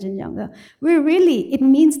protect Kanchenjunga. It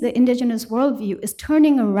means the indigenous worldview is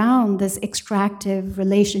turning around this extractive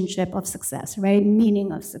relationship of success, right?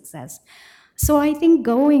 Meaning of success. So I think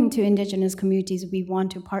going to indigenous communities we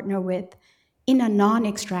want to partner with in a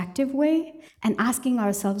non-extractive way and asking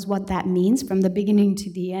ourselves what that means from the beginning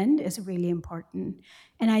to the end is really important.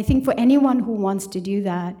 And I think for anyone who wants to do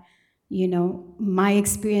that, my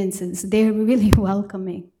experiences, they're really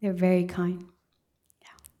welcoming. They're very kind.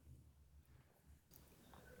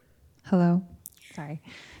 Hello. Sorry.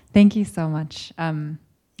 Thank you so much.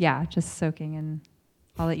 Yeah, just soaking in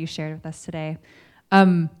all that you shared with us today.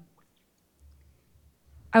 I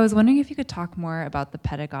was wondering if you could talk more about the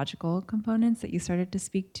pedagogical components that you started to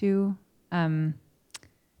speak to in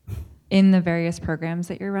the various programs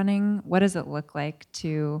that you're running. What does it look like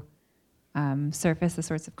to surface the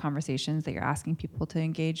sorts of conversations that you're asking people to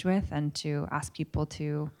engage with and to ask people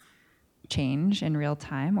to change in real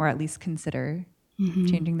time, or at least consider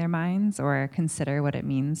changing their minds, or consider what it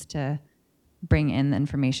means to bring in the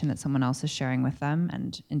information that someone else is sharing with them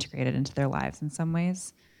and integrate it into their lives in some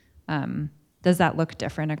ways? Does that look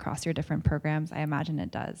different across your different programs? I imagine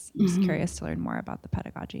it does. I'm just curious to learn more about the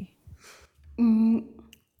pedagogy.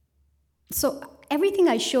 So everything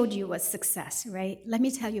I showed you was success, right? Let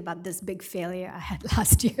me tell you about this big failure I had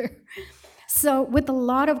last year. So with a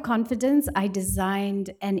lot of confidence, I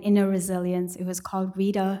designed an inner resilience. It was called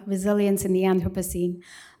RITA, Resilience in the Anthropocene,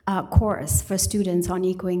 course for students on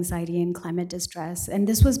eco-anxiety and climate distress. And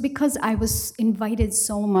this was because I was invited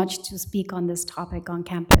so much to speak on this topic on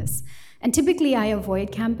campus. And typically I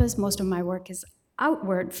avoid campus. Most of my work is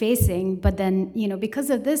outward facing, but then, because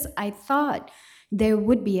of this, I thought there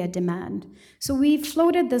would be a demand. So we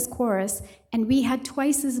floated this course and we had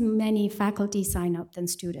twice as many faculty sign up than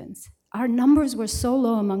students. Our numbers were so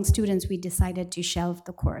low among students, we decided to shelve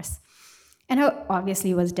the course. And I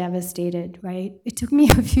obviously was devastated, right? It took me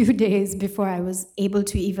a few days before I was able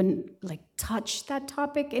to even touch that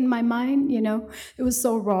topic in my mind, it was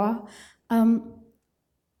so raw.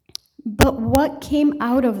 But what came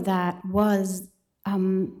out of that was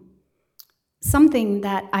something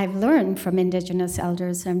that I've learned from indigenous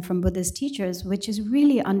elders and from Buddhist teachers, which is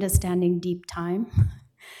really understanding deep time,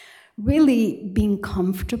 really being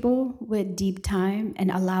comfortable with deep time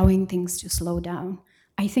and allowing things to slow down.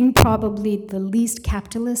 I think probably the least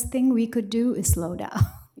capitalist thing we could do is slow down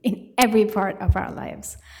in every part of our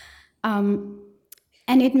lives. And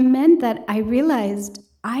it meant that I realized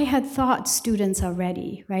I had thought students are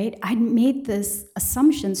ready, right? I'd made this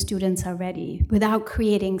assumption students are ready without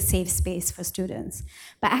creating safe space for students.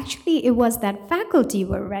 But actually it was that faculty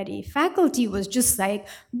were ready. Faculty was just like,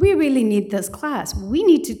 we really need this class. We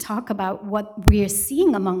need to talk about what we're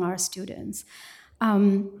seeing among our students.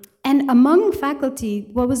 And among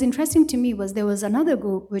faculty, what was interesting to me was there was another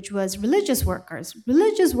group, which was religious workers.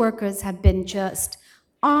 Religious workers have been just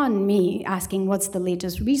on me, asking what's the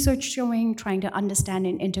latest research showing, trying to understand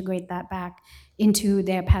and integrate that back into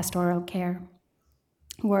their pastoral care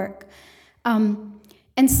work.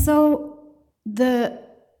 And so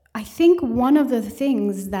I think one of the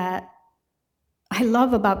things that I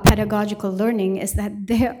love about pedagogical learning is that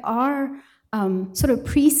there are sort of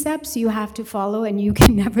precepts you have to follow and you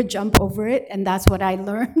can never jump over it. And that's what I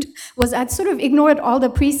learned, was I'd sort of ignored all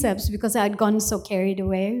the precepts because I'd gone so carried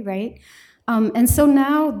away, right? And so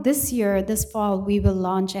now this year, this fall, we will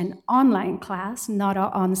launch an online class, not an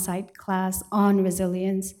on-site class, on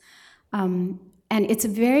resilience. And it's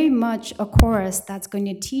very much a course that's going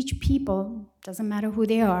to teach people, doesn't matter who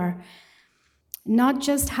they are, not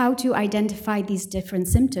just how to identify these different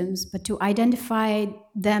symptoms, but to identify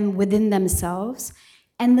them within themselves,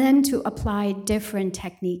 and then to apply different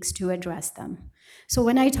techniques to address them. So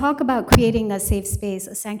when I talk about creating a safe space,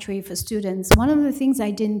 a sanctuary for students, one of the things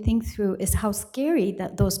I didn't think through is how scary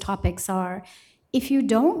that those topics are if you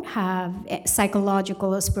don't have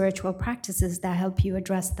psychological or spiritual practices that help you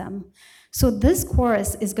address them. So this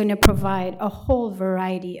course is going to provide a whole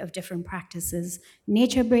variety of different practices,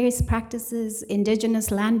 nature-based practices,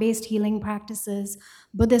 indigenous land-based healing practices,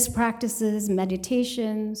 Buddhist practices,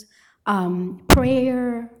 meditations,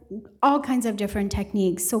 prayer, all kinds of different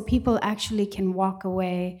techniques, so people actually can walk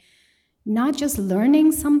away not just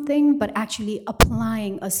learning something, but actually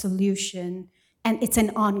applying a solution. And it's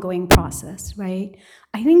an ongoing process, right?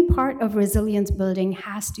 I think part of resilience building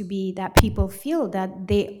has to be that people feel that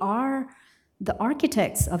they are the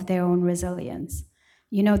architects of their own resilience.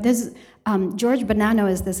 You know, this George Bonanno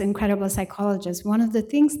is this incredible psychologist. One of the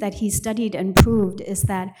things that he studied and proved is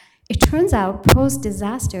that it turns out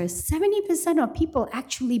post-disaster, 70% of people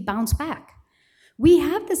actually bounce back. We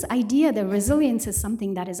have this idea that resilience is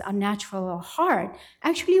something that is unnatural or hard.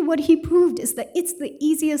 Actually, what he proved is that it's the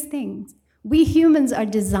easiest thing. We humans are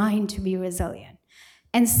designed to be resilient.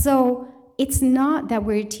 And so it's not that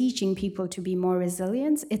we're teaching people to be more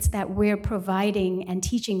resilient, it's that we're providing and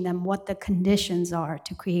teaching them what the conditions are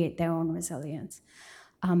to create their own resilience.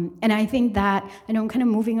 And I think that, I know I'm kind of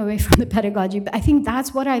moving away from the pedagogy, but I think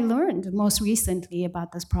that's what I learned most recently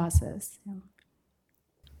about this process.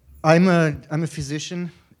 I'm a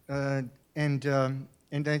physician, and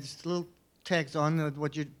I still tags on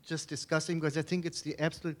what you're just discussing, because I think it's the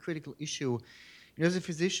absolute critical issue. You know, as a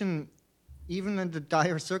physician, even in the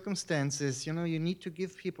dire circumstances, you know, you need to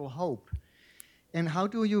give people hope. And how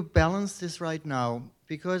do you balance this right now?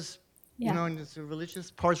 Because, you know, it's a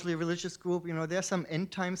religious, partially religious group, you know, there are some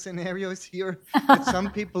end time scenarios here that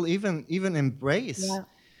some people even embrace.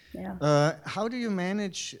 How do you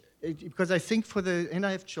manage? Because I think and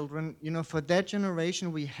I have children, you know, for that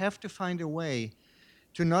generation, we have to find a way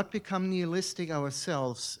to not become nihilistic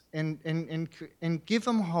ourselves and give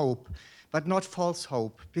them hope, but not false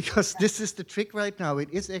hope, because this is the trick right now. It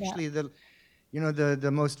is actually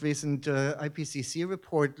the most recent IPCC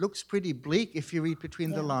report looks pretty bleak if you read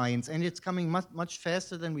between the lines, and it's coming much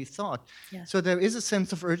faster than we thought. So there is a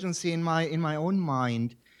sense of urgency in my own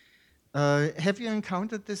mind. Have you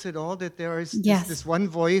encountered this at all, that there is this one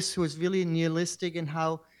voice who is really nihilistic, and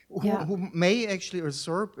who may actually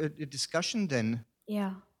usurp a discussion then?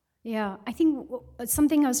 Yeah. I think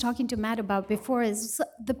something I was talking to Matt about before is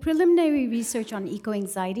the preliminary research on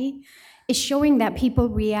eco-anxiety is showing that people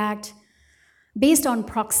react based on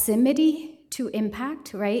proximity to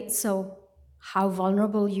impact, right? So how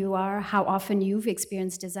vulnerable you are, how often you've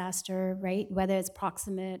experienced disaster, right? Whether it's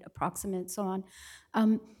proximate, approximate, so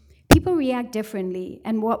on. People react differently.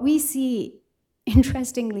 And what we see,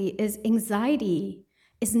 interestingly, is anxiety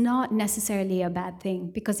is not necessarily a bad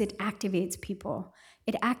thing, because it activates people.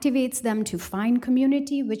 It activates them to find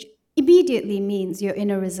community, which immediately means your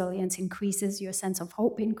inner resilience increases, your sense of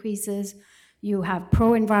hope increases, you have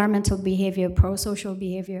pro-environmental behavior, pro-social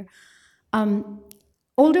behavior.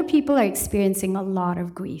 Older people are experiencing a lot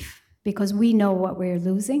of grief because we know what we're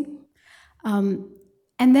losing.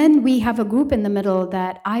 And then we have a group in the middle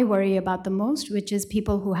that I worry about the most, which is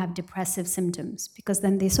people who have depressive symptoms, because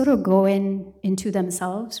then they sort of go into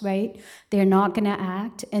themselves, right? They're not gonna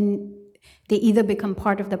act, and they either become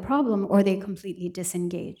part of the problem or they completely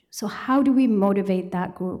disengage. So how do we motivate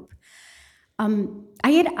that group?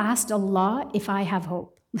 I get asked a lot if I have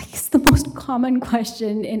hope. Like, it's the most common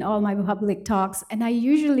question in all my public talks. And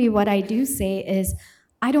what I do say is,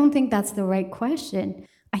 I don't think that's the right question.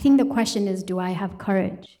 I think the question is, do I have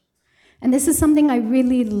courage? And this is something I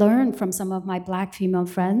really learned from some of my Black female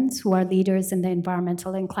friends who are leaders in the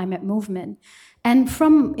environmental and climate movement, and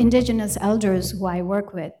from Indigenous elders who I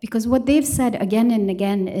work with, because what they've said again and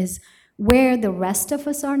again is, where the rest of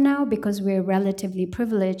us are now, because we're relatively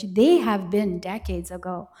privileged, they have been decades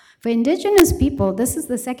ago. For Indigenous people, this is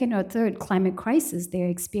the second or third climate crisis they're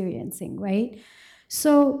experiencing, right?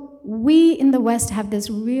 So we in the West have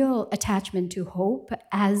this real attachment to hope,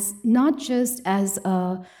 as not just as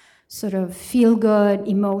a sort of feel-good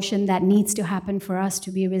emotion that needs to happen for us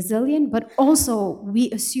to be resilient, but also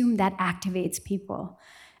we assume that activates people.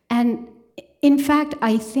 And in fact,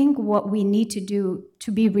 I think what we need to do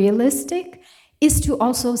to be realistic is to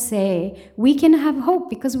also say we can have hope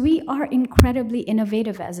because we are incredibly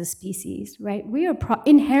innovative as a species, right? We are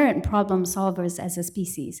inherent problem solvers as a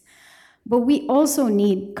species. But we also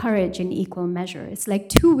need courage in equal measure. It's like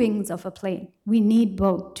two wings of a plane. We need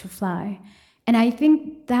both to fly. And I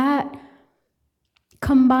think that,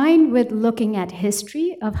 combined with looking at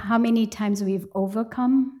history of how many times we've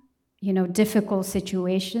overcome difficult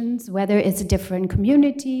situations, whether it's different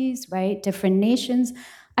communities, right, different nations,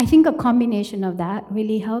 I think a combination of that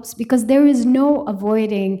really helps, because there is no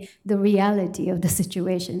avoiding the reality of the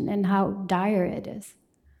situation and how dire it is.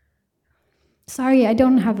 Sorry, I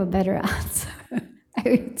don't have a better answer.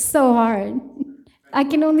 It's so hard. I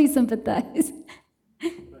can only sympathize.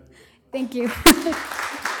 Thank you.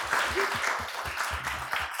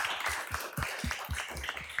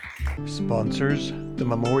 Sponsors: the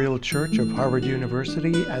Memorial Church of Harvard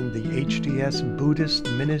University and the HDS Buddhist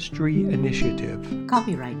Ministry Initiative.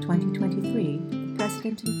 Copyright 2023, the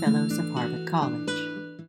President and Fellows of Harvard College.